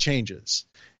all the changes.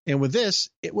 And with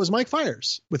this, it was Mike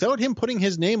Fiers. Without him putting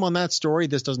his name on that story,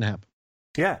 this doesn't happen.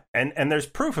 Yeah, and there's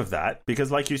proof of that,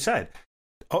 because like you said,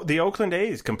 the Oakland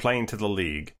A's complained to the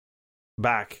league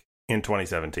back in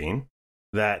 2017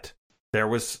 that there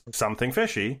was something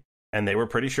fishy, and they were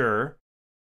pretty sure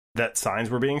that signs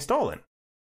were being stolen.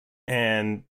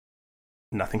 And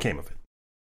nothing came of it.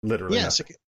 Literally nothing.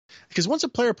 Because once a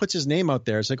player puts his name out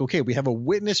there, it's like, okay, we have a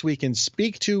witness we can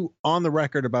speak to on the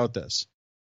record about this.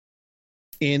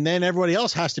 And then everybody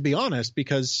else has to be honest,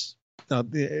 because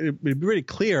it'd be really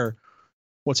clear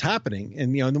what's happening.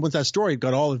 And, and once that story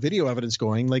got all the video evidence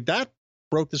going, like that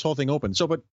broke this whole thing open. So,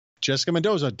 but Jessica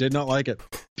Mendoza did not like it.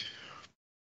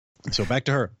 So back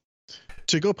to her.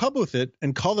 To go public with it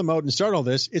and call them out and start all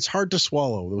this, it's hard to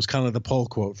swallow. That was kind of the poll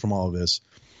quote from all of this.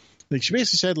 Like, she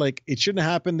basically said, like, it shouldn't have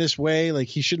happened this way. Like,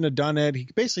 he shouldn't have done it.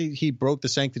 He broke the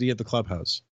sanctity of the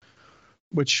clubhouse,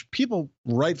 which people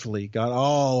rightfully got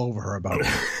all over her about.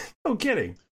 No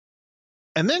kidding.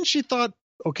 And then she thought,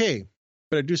 okay,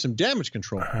 better do some damage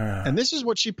control. And this is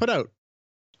what she put out.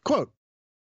 Quote,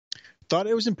 thought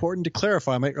it was important to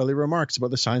clarify my earlier remarks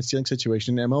about the sign stealing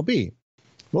situation in MLB.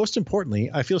 Most importantly,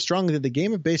 I feel strongly that the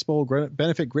game of baseball will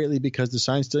benefit greatly because the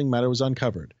sign stealing matter was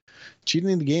uncovered. Cheating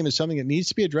in the game is something that needs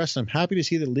to be addressed, and I'm happy to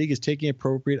see that the league is taking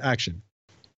appropriate action.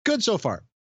 Good so far.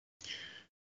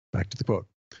 Back to the quote.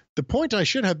 The point I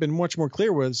should have been much more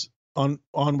clear was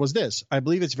this. I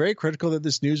believe it's very critical that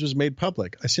this news was made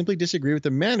public. I simply disagree with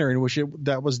the manner in which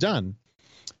that was done.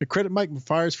 I credit Mike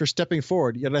Fiers for stepping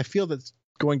forward, yet I feel that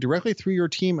going directly through your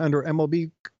team under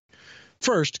MLB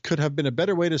first could have been a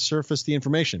better way to surface the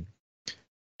information.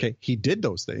 Okay, he did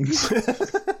those things.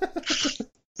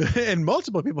 And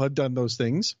multiple people have done those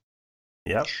things.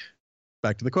 Yep.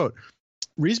 Back to the quote.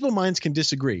 Reasonable minds can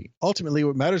disagree. Ultimately,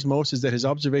 what matters most is that his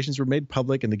observations were made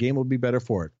public and the game will be better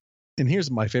for it. And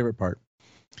here's my favorite part.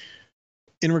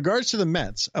 In regards to the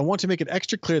Mets, I want to make it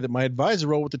extra clear that my advisor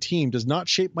role with the team does not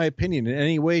shape my opinion in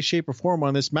any way, shape, or form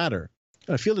on this matter.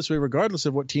 I feel this way regardless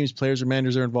of what teams, players, or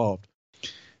managers are involved.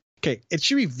 Okay, it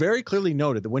should be very clearly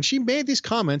noted that when she made these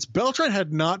comments, Beltran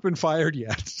had not been fired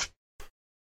yet.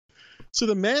 So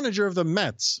the manager of the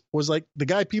Mets was like the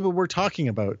guy people were talking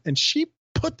about, and she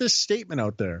put this statement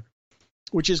out there,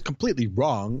 which is completely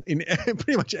wrong in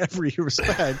pretty much every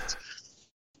respect.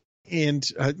 And,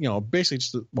 basically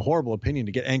just a horrible opinion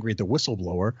to get angry at the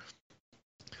whistleblower.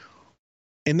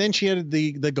 And then she had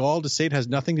the gall to say it has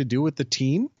nothing to do with the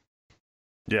team.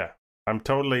 Yeah, I'm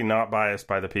totally not biased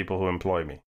by the people who employ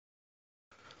me.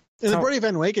 And Brody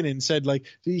Van Wagenen said, like,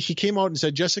 he came out and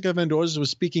said Jessica Mendoza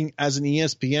was speaking as an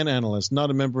ESPN analyst,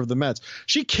 not a member of the Mets.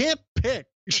 She can't pick.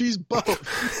 She's both.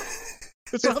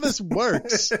 That's how this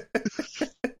works.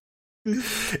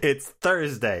 It's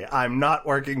Thursday. I'm not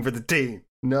working for the team.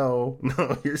 No,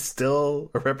 you're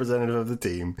still a representative of the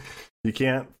team. You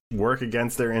can't work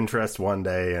against their interest one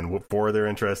day and for their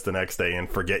interest the next day and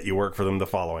forget you work for them the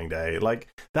following day. Like,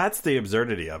 that's the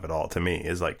absurdity of it all to me,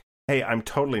 is like, hey, I'm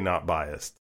totally not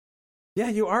biased. Yeah,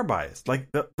 you are biased.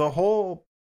 Like, the whole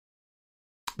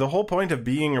point of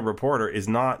being a reporter is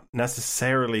not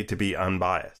necessarily to be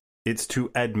unbiased. It's to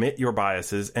admit your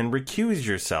biases and recuse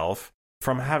yourself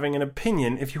from having an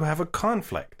opinion if you have a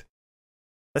conflict.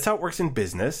 That's how it works in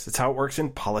business. It's how it works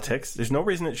in politics. There's no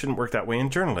reason it shouldn't work that way in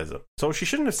journalism. So she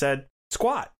shouldn't have said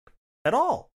squat at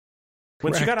all.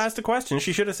 When she Correct. got asked a question,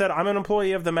 she should have said, I'm an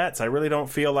employee of the Mets. I really don't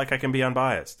feel like I can be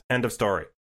unbiased. End of story.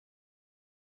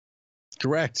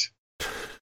 Correct.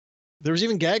 There was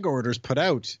even gag orders put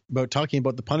out about talking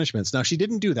about the punishments. Now, she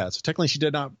didn't do that, so technically she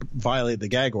did not violate the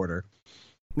gag order.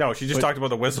 No, she just talked about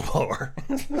the whistleblower.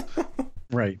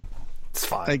 Right. It's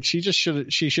fine. Like, she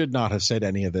should not have said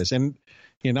any of this. And,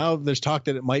 you know, there's talk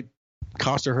that it might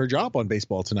cost her job on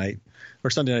baseball tonight or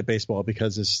Sunday Night Baseball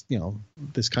because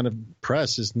this kind of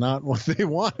press is not what they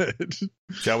wanted.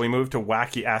 Shall we move to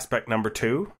wacky aspect number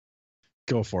 2?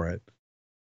 Go for it.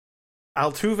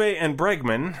 Altuve and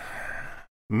Bregman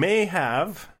may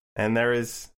have, and there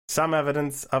is some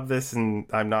evidence of this, and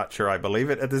I'm not sure I believe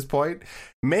it at this point,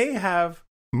 may have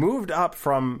moved up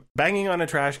from banging on a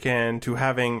trash can to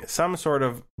having some sort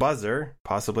of buzzer,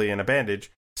 possibly in a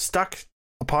bandage, stuck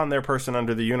upon their person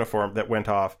under the uniform that went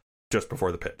off just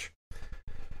before the pitch.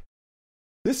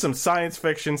 This is some science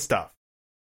fiction stuff.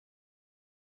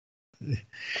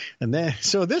 And then,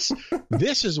 so this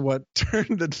is what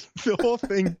turned the whole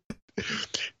thing.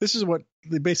 This is what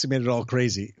they basically made it all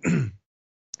crazy.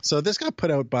 So this got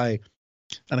put out by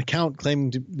an account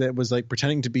claiming that was like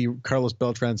pretending to be Carlos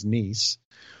Beltran's niece.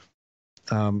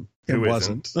 It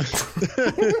wasn't.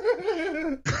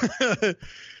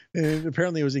 And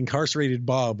apparently it was Incarcerated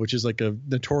Bob, which is like a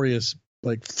notorious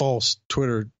like false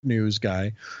Twitter news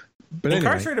guy. But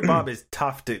Incarcerated anyway, Bob is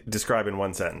tough to describe in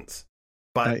one sentence.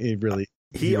 But it really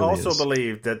he really also is.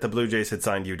 believed that the Blue Jays had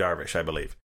signed Yu Darvish, I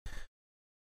believe.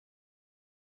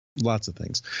 Lots of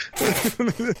things.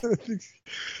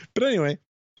 But anyway,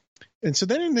 and so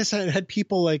then in this had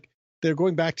people like they're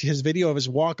going back to his video of his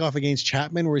walk off against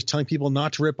Chapman where he's telling people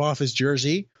not to rip off his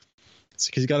jersey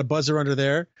because he got a buzzer under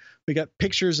there. We got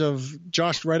pictures of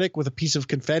Josh Reddick with a piece of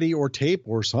confetti or tape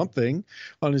or something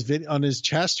on his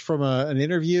chest from an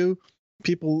interview.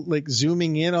 People like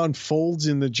zooming in on folds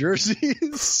in the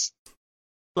jerseys.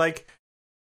 Like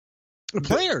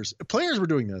players were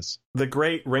doing this. The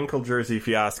great wrinkled jersey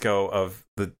fiasco of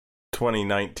the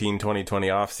 2019-2020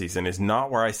 offseason is not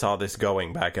where I saw this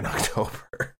going back in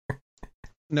October.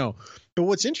 No. But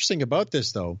what's interesting about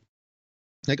this, though,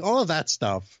 like all of that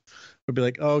stuff would be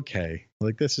like, okay,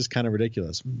 like this is kind of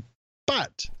ridiculous.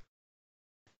 But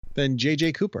then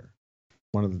J.J. Cooper,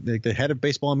 one of the head of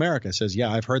Baseball America, says,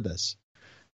 yeah, I've heard this.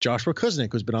 Joshua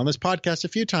Kuznick, who's been on this podcast a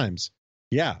few times.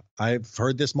 Yeah, I've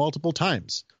heard this multiple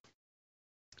times.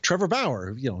 Trevor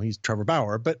Bauer, he's Trevor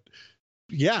Bauer, but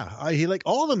yeah, he like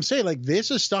all of them say like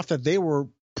this is stuff that they were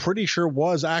pretty sure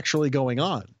was actually going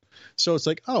on. So it's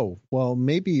like, oh, well,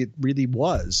 maybe it really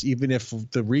was, even if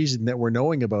the reason that we're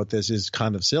knowing about this is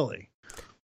kind of silly.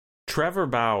 Trevor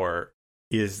Bauer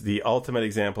is the ultimate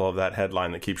example of that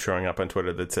headline that keeps showing up on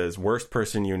Twitter that says, worst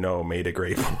person you know made a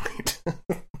great point.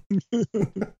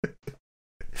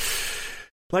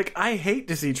 Like, I hate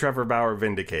to see Trevor Bauer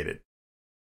vindicated.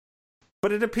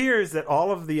 But it appears that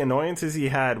all of the annoyances he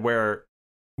had where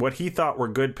what he thought were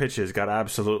good pitches got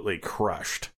absolutely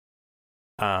crushed.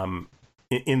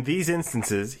 In these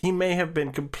instances, he may have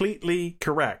been completely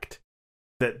correct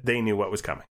that they knew what was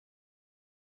coming.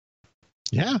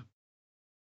 Yeah.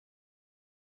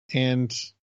 And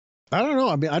I don't know.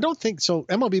 I mean, I don't think so.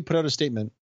 MLB put out a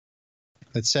statement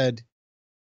that said,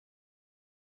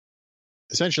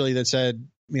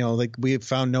 like we have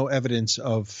found no evidence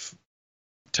of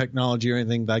technology or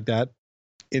anything like that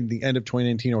in the end of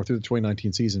 2019 or through the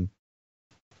 2019 season.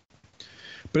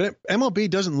 But MLB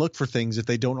doesn't look for things if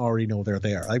they don't already know they're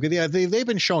there. Like they've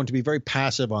been shown to be very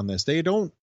passive on this. They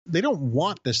don't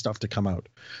want this stuff to come out.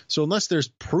 So unless there's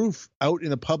proof out in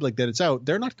the public that it's out,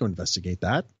 they're not going to investigate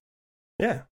that.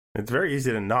 Yeah. It's very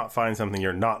easy to not find something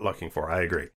you're not looking for. I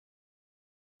agree.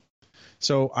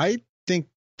 So I think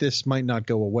this might not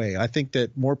go away. I think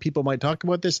that more people might talk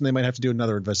about this and they might have to do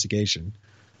another investigation.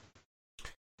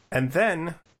 And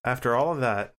then, after all of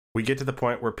that, we get to the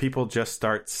point where people just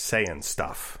start saying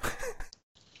stuff.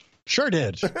 Sure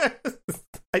did.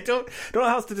 I don't know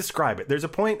how else to describe it. There's a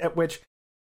point at which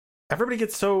everybody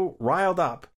gets so riled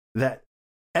up that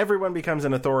everyone becomes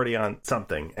an authority on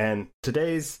something. And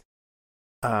today's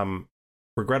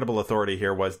regrettable authority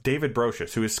here was David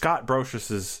Brocious, who is Scott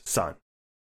Brocious's son,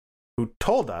 who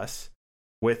told us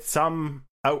with some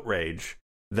outrage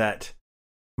that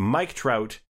Mike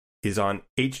Trout is on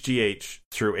HGH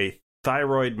through a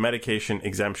thyroid medication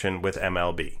exemption with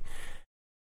MLB.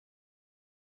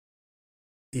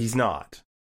 He's not.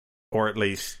 Or at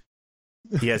least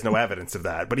he has no evidence of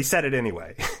that, but he said it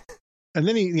anyway. And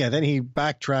then he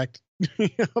backtracked,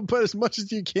 but as much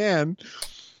as you can.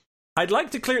 I'd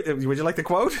like to clear, would you like the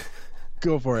quote?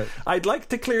 Go for it. I'd like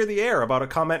to clear the air about a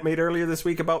comment made earlier this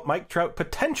week about Mike Trout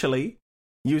potentially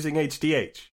using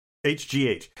HGH.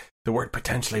 HGH. The word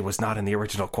potentially was not in the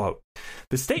original quote.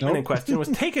 The statement in question was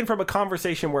taken from a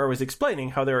conversation where I was explaining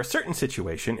how there are certain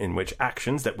situations in which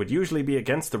actions that would usually be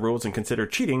against the rules and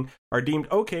considered cheating are deemed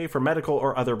okay for medical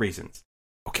or other reasons.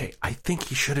 Okay, I think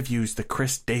he should have used the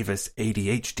Chris Davis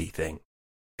ADHD thing,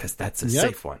 because that's a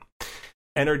safe one.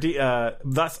 And are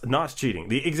thus not cheating.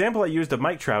 The example I used of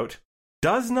Mike Trout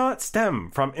does not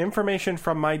stem from information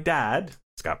from my dad,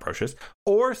 Scott Brocious,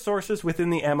 or sources within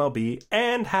the MLB,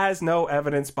 and has no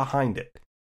evidence behind it.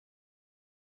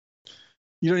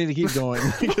 You don't need to keep going.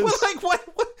 Like, what?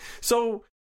 So,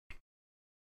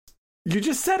 you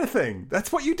just said a thing.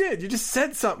 That's what you did. You just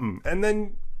said something. And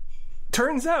then,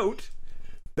 turns out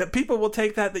that people will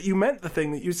take that you meant the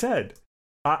thing that you said.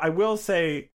 I will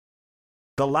say,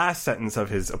 the last sentence of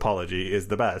his apology is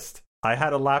the best. I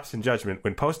had a lapse in judgment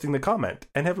when posting the comment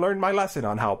and have learned my lesson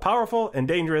on how powerful and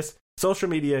dangerous social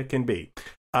media can be.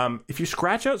 If you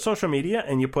scratch out social media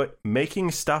and you put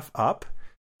making stuff up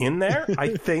in there,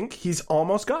 I think he's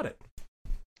almost got it.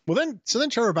 Well, then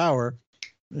Trevor Bauer,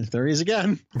 there he is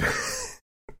again.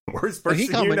 Worst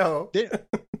person you know.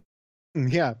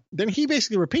 Then he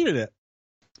basically repeated it,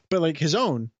 but like his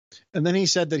own. And then he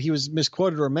said that he was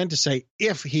misquoted or meant to say,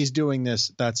 if he's doing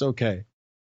this, that's okay.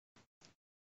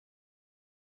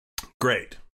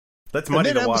 Great. Let's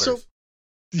muddy the waters.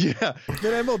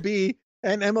 Then MLB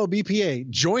and MLBPA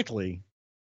jointly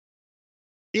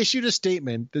issued a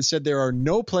statement that said there are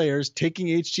no players taking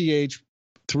HGH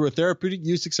through a therapeutic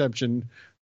use exception,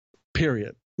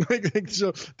 period.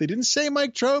 So they didn't say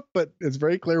Mike Trout, but it's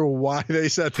very clear why they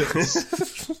said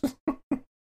this.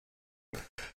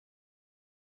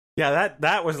 Yeah,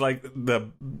 that was like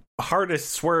the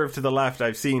hardest swerve to the left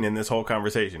I've seen in this whole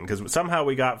conversation, because somehow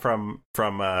we got from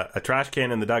a trash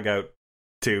can in the dugout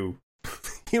to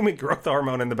human growth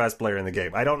hormone and the best player in the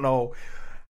game. I don't know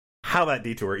how that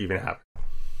detour even happened.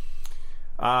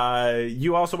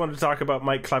 You also wanted to talk about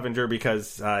Mike Clevenger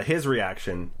because his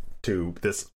reaction to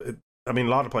this, I mean, a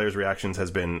lot of players' reactions has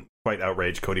been quite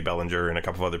outraged, Cody Bellinger and a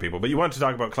couple of other people, but you wanted to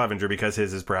talk about Clevenger because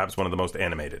his is perhaps one of the most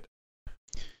animated.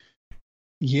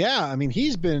 Yeah, I mean,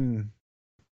 he's been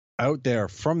out there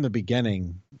from the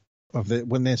beginning of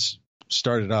when this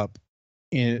started up,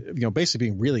 and basically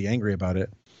being really angry about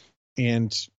it,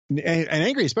 and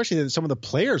angry especially that some of the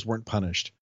players weren't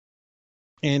punished.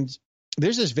 And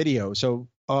there's this video, so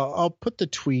I'll put the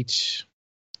tweet.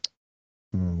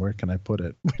 Where can I put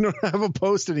it? We don't have a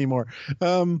post anymore.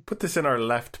 Put this in our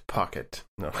left pocket.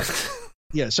 No.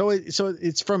 Yeah, so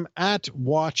it's from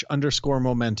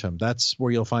 @watch_momentum. That's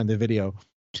where you'll find the video,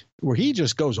 where he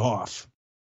just goes off,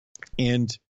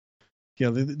 and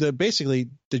basically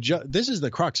this is the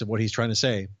crux of what he's trying to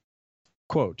say.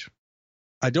 Quote: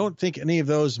 I don't think any of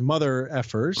those mother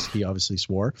effers, he obviously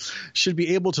swore, should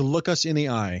be able to look us in the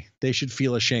eye. They should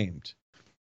feel ashamed.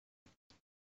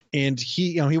 And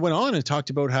he went on and talked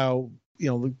about how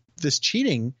this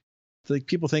cheating, like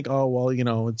people think, oh well,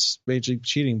 it's basically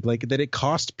cheating, like that it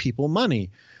cost people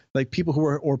money. Like people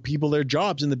or people their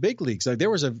jobs in the big leagues. Like there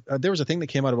was a thing that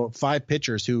came out about 5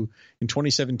 pitchers who in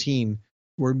 2017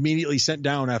 were immediately sent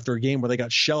down after a game where they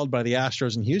got shelled by the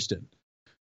Astros in Houston.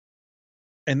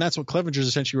 And that's what Clevenger's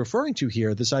essentially referring to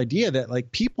here. This idea that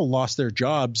like people lost their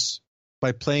jobs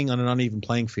by playing on an uneven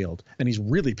playing field. And he's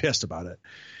really pissed about it.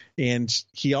 And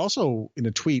he also in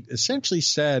a tweet essentially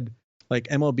said like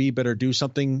MLB better do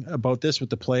something about this with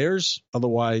the players.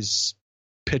 Otherwise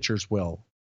pitchers will.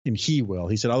 And he will.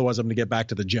 He said, otherwise, I'm going to get back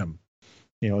to the gym.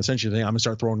 Essentially, I'm going to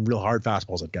start throwing real hard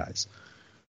fastballs at guys.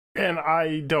 And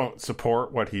I don't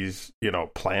support what he's,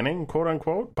 planning, quote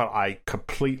unquote, but I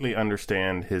completely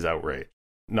understand his outrage.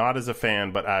 Not as a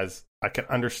fan, but as I can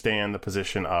understand the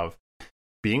position of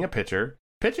being a pitcher.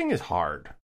 Pitching is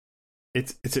hard.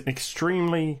 It's an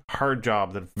extremely hard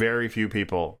job that very few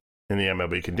people in the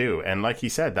MLB can do. And like he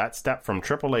said, that step from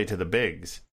AAA to the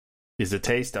bigs is a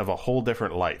taste of a whole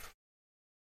different life.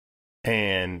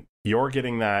 And you're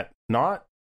getting that not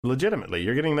legitimately,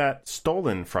 you're getting that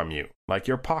stolen from you, like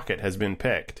your pocket has been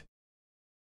picked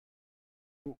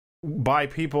by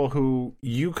people who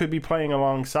you could be playing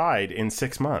alongside in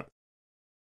 6 months.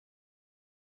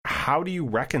 How do you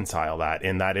reconcile that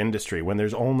in that industry when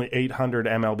there's only 800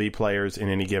 MLB players in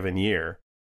any given year,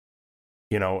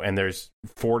 and there's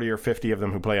 40 or 50 of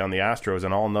them who play on the Astros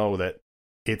and all know that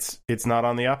it's not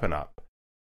on the up and up?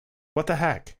 What the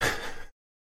heck?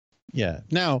 Yeah.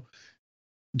 Now,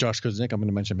 Josh Koznick, I'm going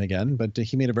to mention him again, but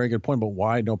he made a very good point about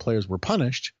why no players were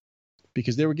punished,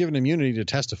 because they were given immunity to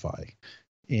testify.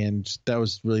 And that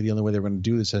was really the only way they were going to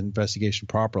do this investigation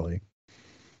properly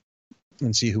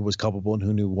and see who was culpable and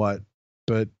who knew what.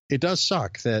 But it does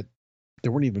suck that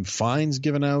there weren't even fines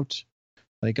given out.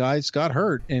 Like guys got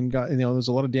hurt and there's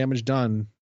a lot of damage done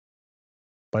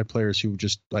by players who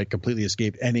just like completely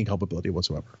escaped any culpability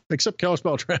whatsoever, except Carlos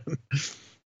Beltran.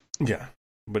 Yeah,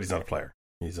 but he's not a player.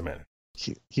 He's a manager.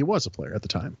 He was a player at the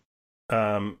time.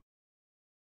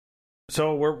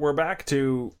 So we're back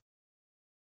to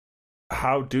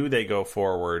how do they go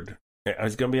forward?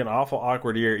 It's going to be an awful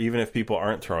awkward year, even if people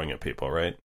aren't throwing at people,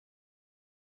 right?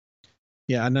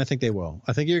 Yeah, and I think they will.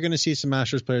 I think you're going to see some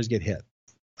Masters players get hit.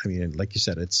 I mean, like you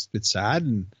said, it's sad,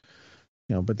 and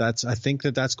but I think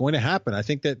that's going to happen. I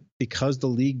think that because the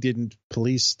league didn't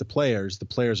police the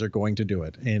players are going to do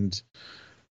it, and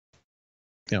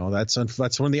that's one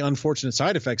of the unfortunate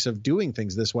side effects of doing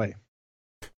things this way.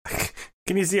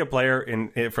 Can you see a player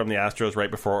from the Astros right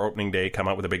before opening day come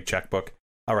out with a big checkbook?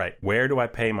 All right, where do I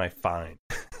pay my fine?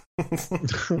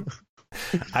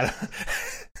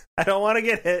 I don't want to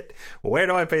get hit. Where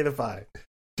do I pay the fine?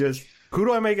 Just who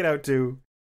do I make it out to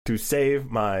save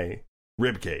my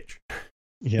rib cage?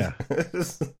 Yeah.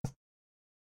 It's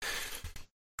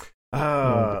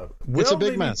a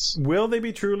big mess. Will they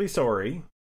be truly sorry?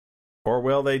 Or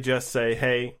will they just say,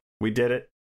 hey, we did it.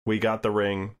 We got the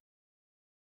ring.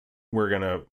 We're going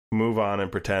to move on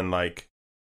and pretend like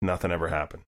nothing ever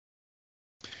happened?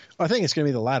 I think it's going to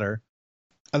be the latter.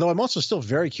 Although I'm also still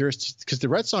very curious because the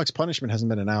Red Sox punishment hasn't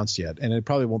been announced yet, and it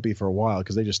probably won't be for a while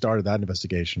because they just started that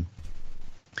investigation.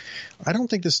 I don't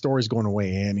think this story is going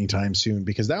away anytime soon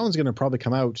because that one's going to probably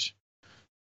come out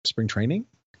spring training,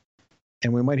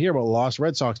 and we might hear about lost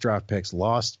Red Sox draft picks,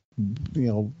 lost,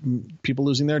 people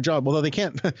losing their job. Although they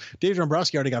can't, Dave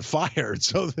Dombrowski already got fired,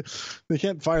 so they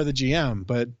can't fire the GM.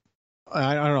 But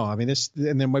I don't know. I mean,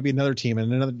 and there might be another team,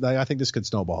 and I think this could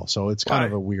snowball. So it's kind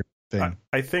of a weird thing.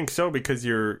 I think so because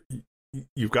you've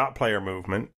got player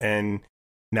movement, and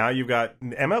now you've got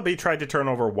MLB tried to turn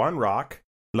over one rock,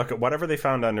 look at whatever they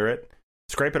found under it,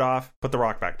 scrape it off, put the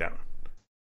rock back down,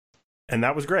 and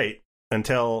that was great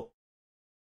until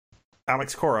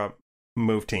Alex Cora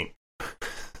moved team.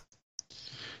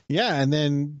 Yeah, and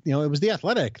then it was The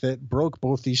Athletic that broke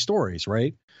both these stories,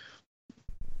 right?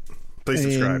 Please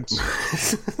subscribe.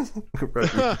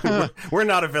 We're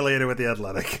not affiliated with The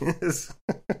Athletic.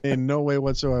 In no way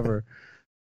whatsoever.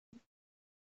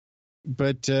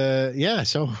 But yeah,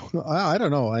 so I don't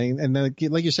know. And then,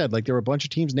 like you said, like there were a bunch of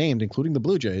teams named, including the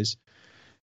Blue Jays,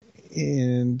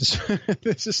 and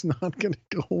this is not going to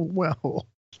go well.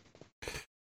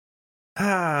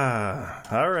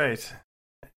 All right.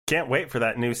 Can't wait for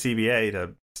that new CBA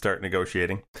to start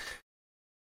negotiating.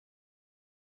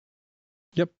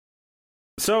 Yep.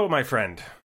 So, my friend,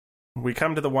 we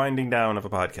come to the winding down of a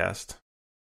podcast.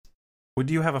 Would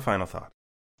you have a final thought?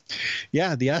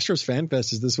 Yeah, the Astros Fan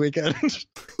Fest is this weekend.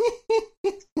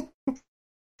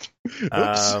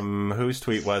 Whose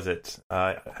tweet was it?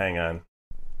 Hang on.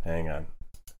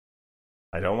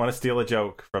 I don't want to steal a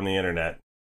joke from the internet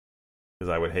because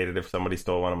I would hate it if somebody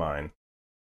stole one of mine.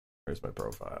 Where's my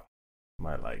profile?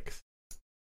 My likes.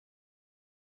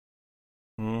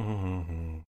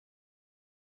 No.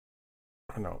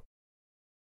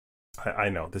 I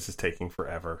know this is taking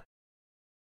forever.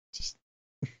 Just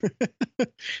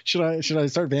should I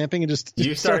start vamping and just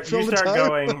you start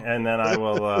going, and then I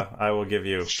will give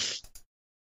you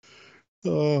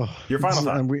your final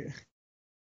thought.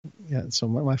 So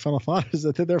my final thought is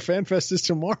that their fan fest is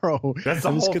tomorrow. That's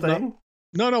the whole thing.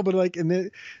 No, but like,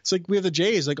 it's like we have the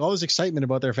Jays, like all this excitement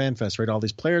about their fan fest, right? All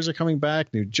these players are coming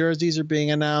back, new jerseys are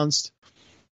being announced.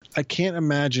 I can't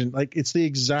imagine, like, it's the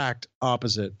exact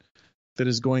opposite that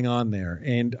is going on there.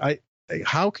 And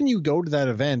how can you go to that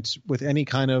event with any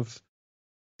kind of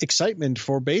excitement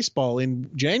for baseball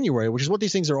in January, which is what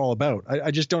these things are all about?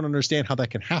 I just don't understand how that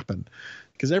can happen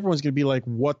because everyone's going to be like,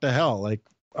 what the hell? Like,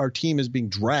 our team is being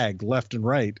dragged left and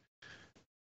right.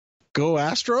 Go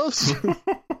Astros.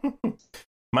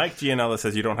 Mike Gianella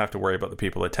says you don't have to worry about the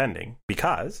people attending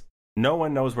because no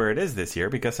one knows where it is this year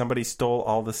because somebody stole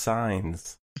all the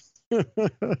signs.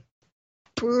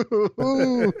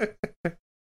 Boo.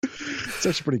 It's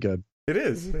actually pretty good. It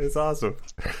is. It's awesome.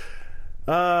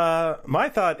 My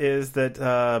thought is that,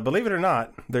 believe it or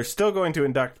not, they're still going to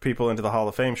induct people into the Hall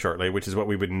of Fame shortly, which is what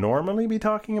we would normally be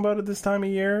talking about at this time of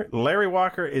year. Larry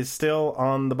Walker is still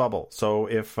on the bubble. So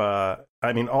if, all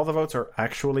the votes are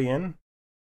actually in,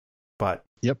 but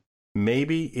yep,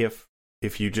 maybe if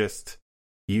you just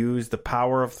use the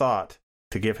power of thought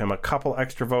to give him a couple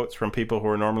extra votes from people who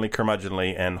are normally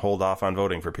curmudgeonly and hold off on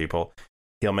voting for people,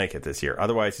 he'll make it this year.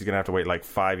 Otherwise, he's going to have to wait like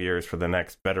 5 years for the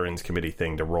next Veterans Committee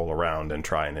thing to roll around and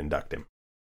try and induct him.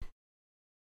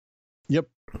 Yep.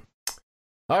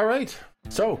 All right.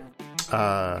 So,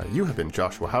 you have been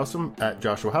Joshua Howsam at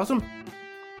Joshua Howsam,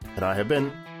 and I have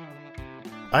been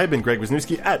I've been Greg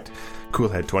Wisniewski at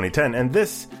Coolhead2010, and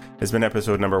this has been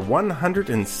episode number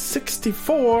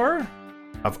 164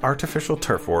 of Artificial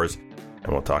Turf Wars,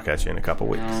 and we'll talk at you in a couple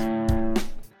weeks.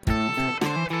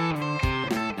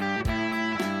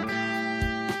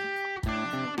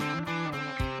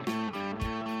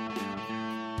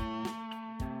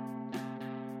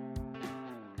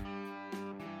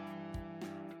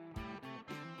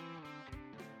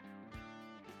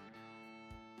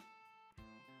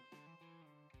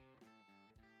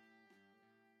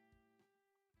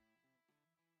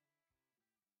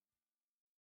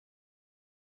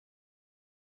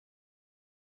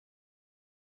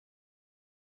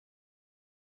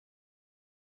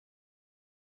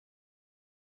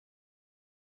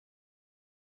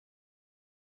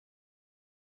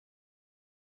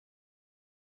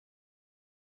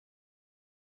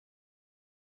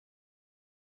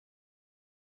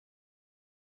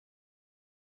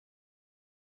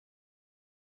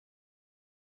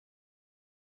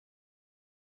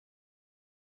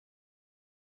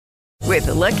 With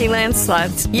the Lucky Land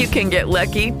Slots, you can get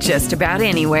lucky just about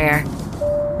anywhere.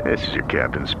 This is your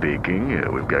captain speaking.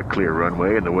 We've got clear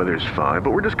runway and the weather's fine,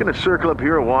 but we're just going to circle up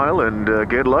here a while and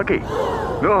get lucky.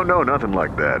 No, nothing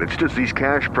like that. It's just these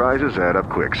cash prizes add up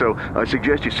quick. So I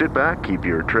suggest you sit back, keep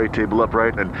your tray table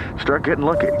upright, and start getting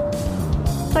lucky.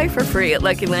 Play for free at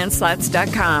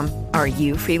LuckyLandSlots.com. Are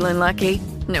you feeling lucky?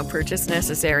 No purchase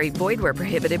necessary. Void where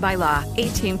prohibited by law.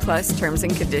 18+ terms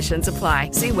and conditions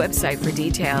apply. See website for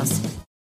details.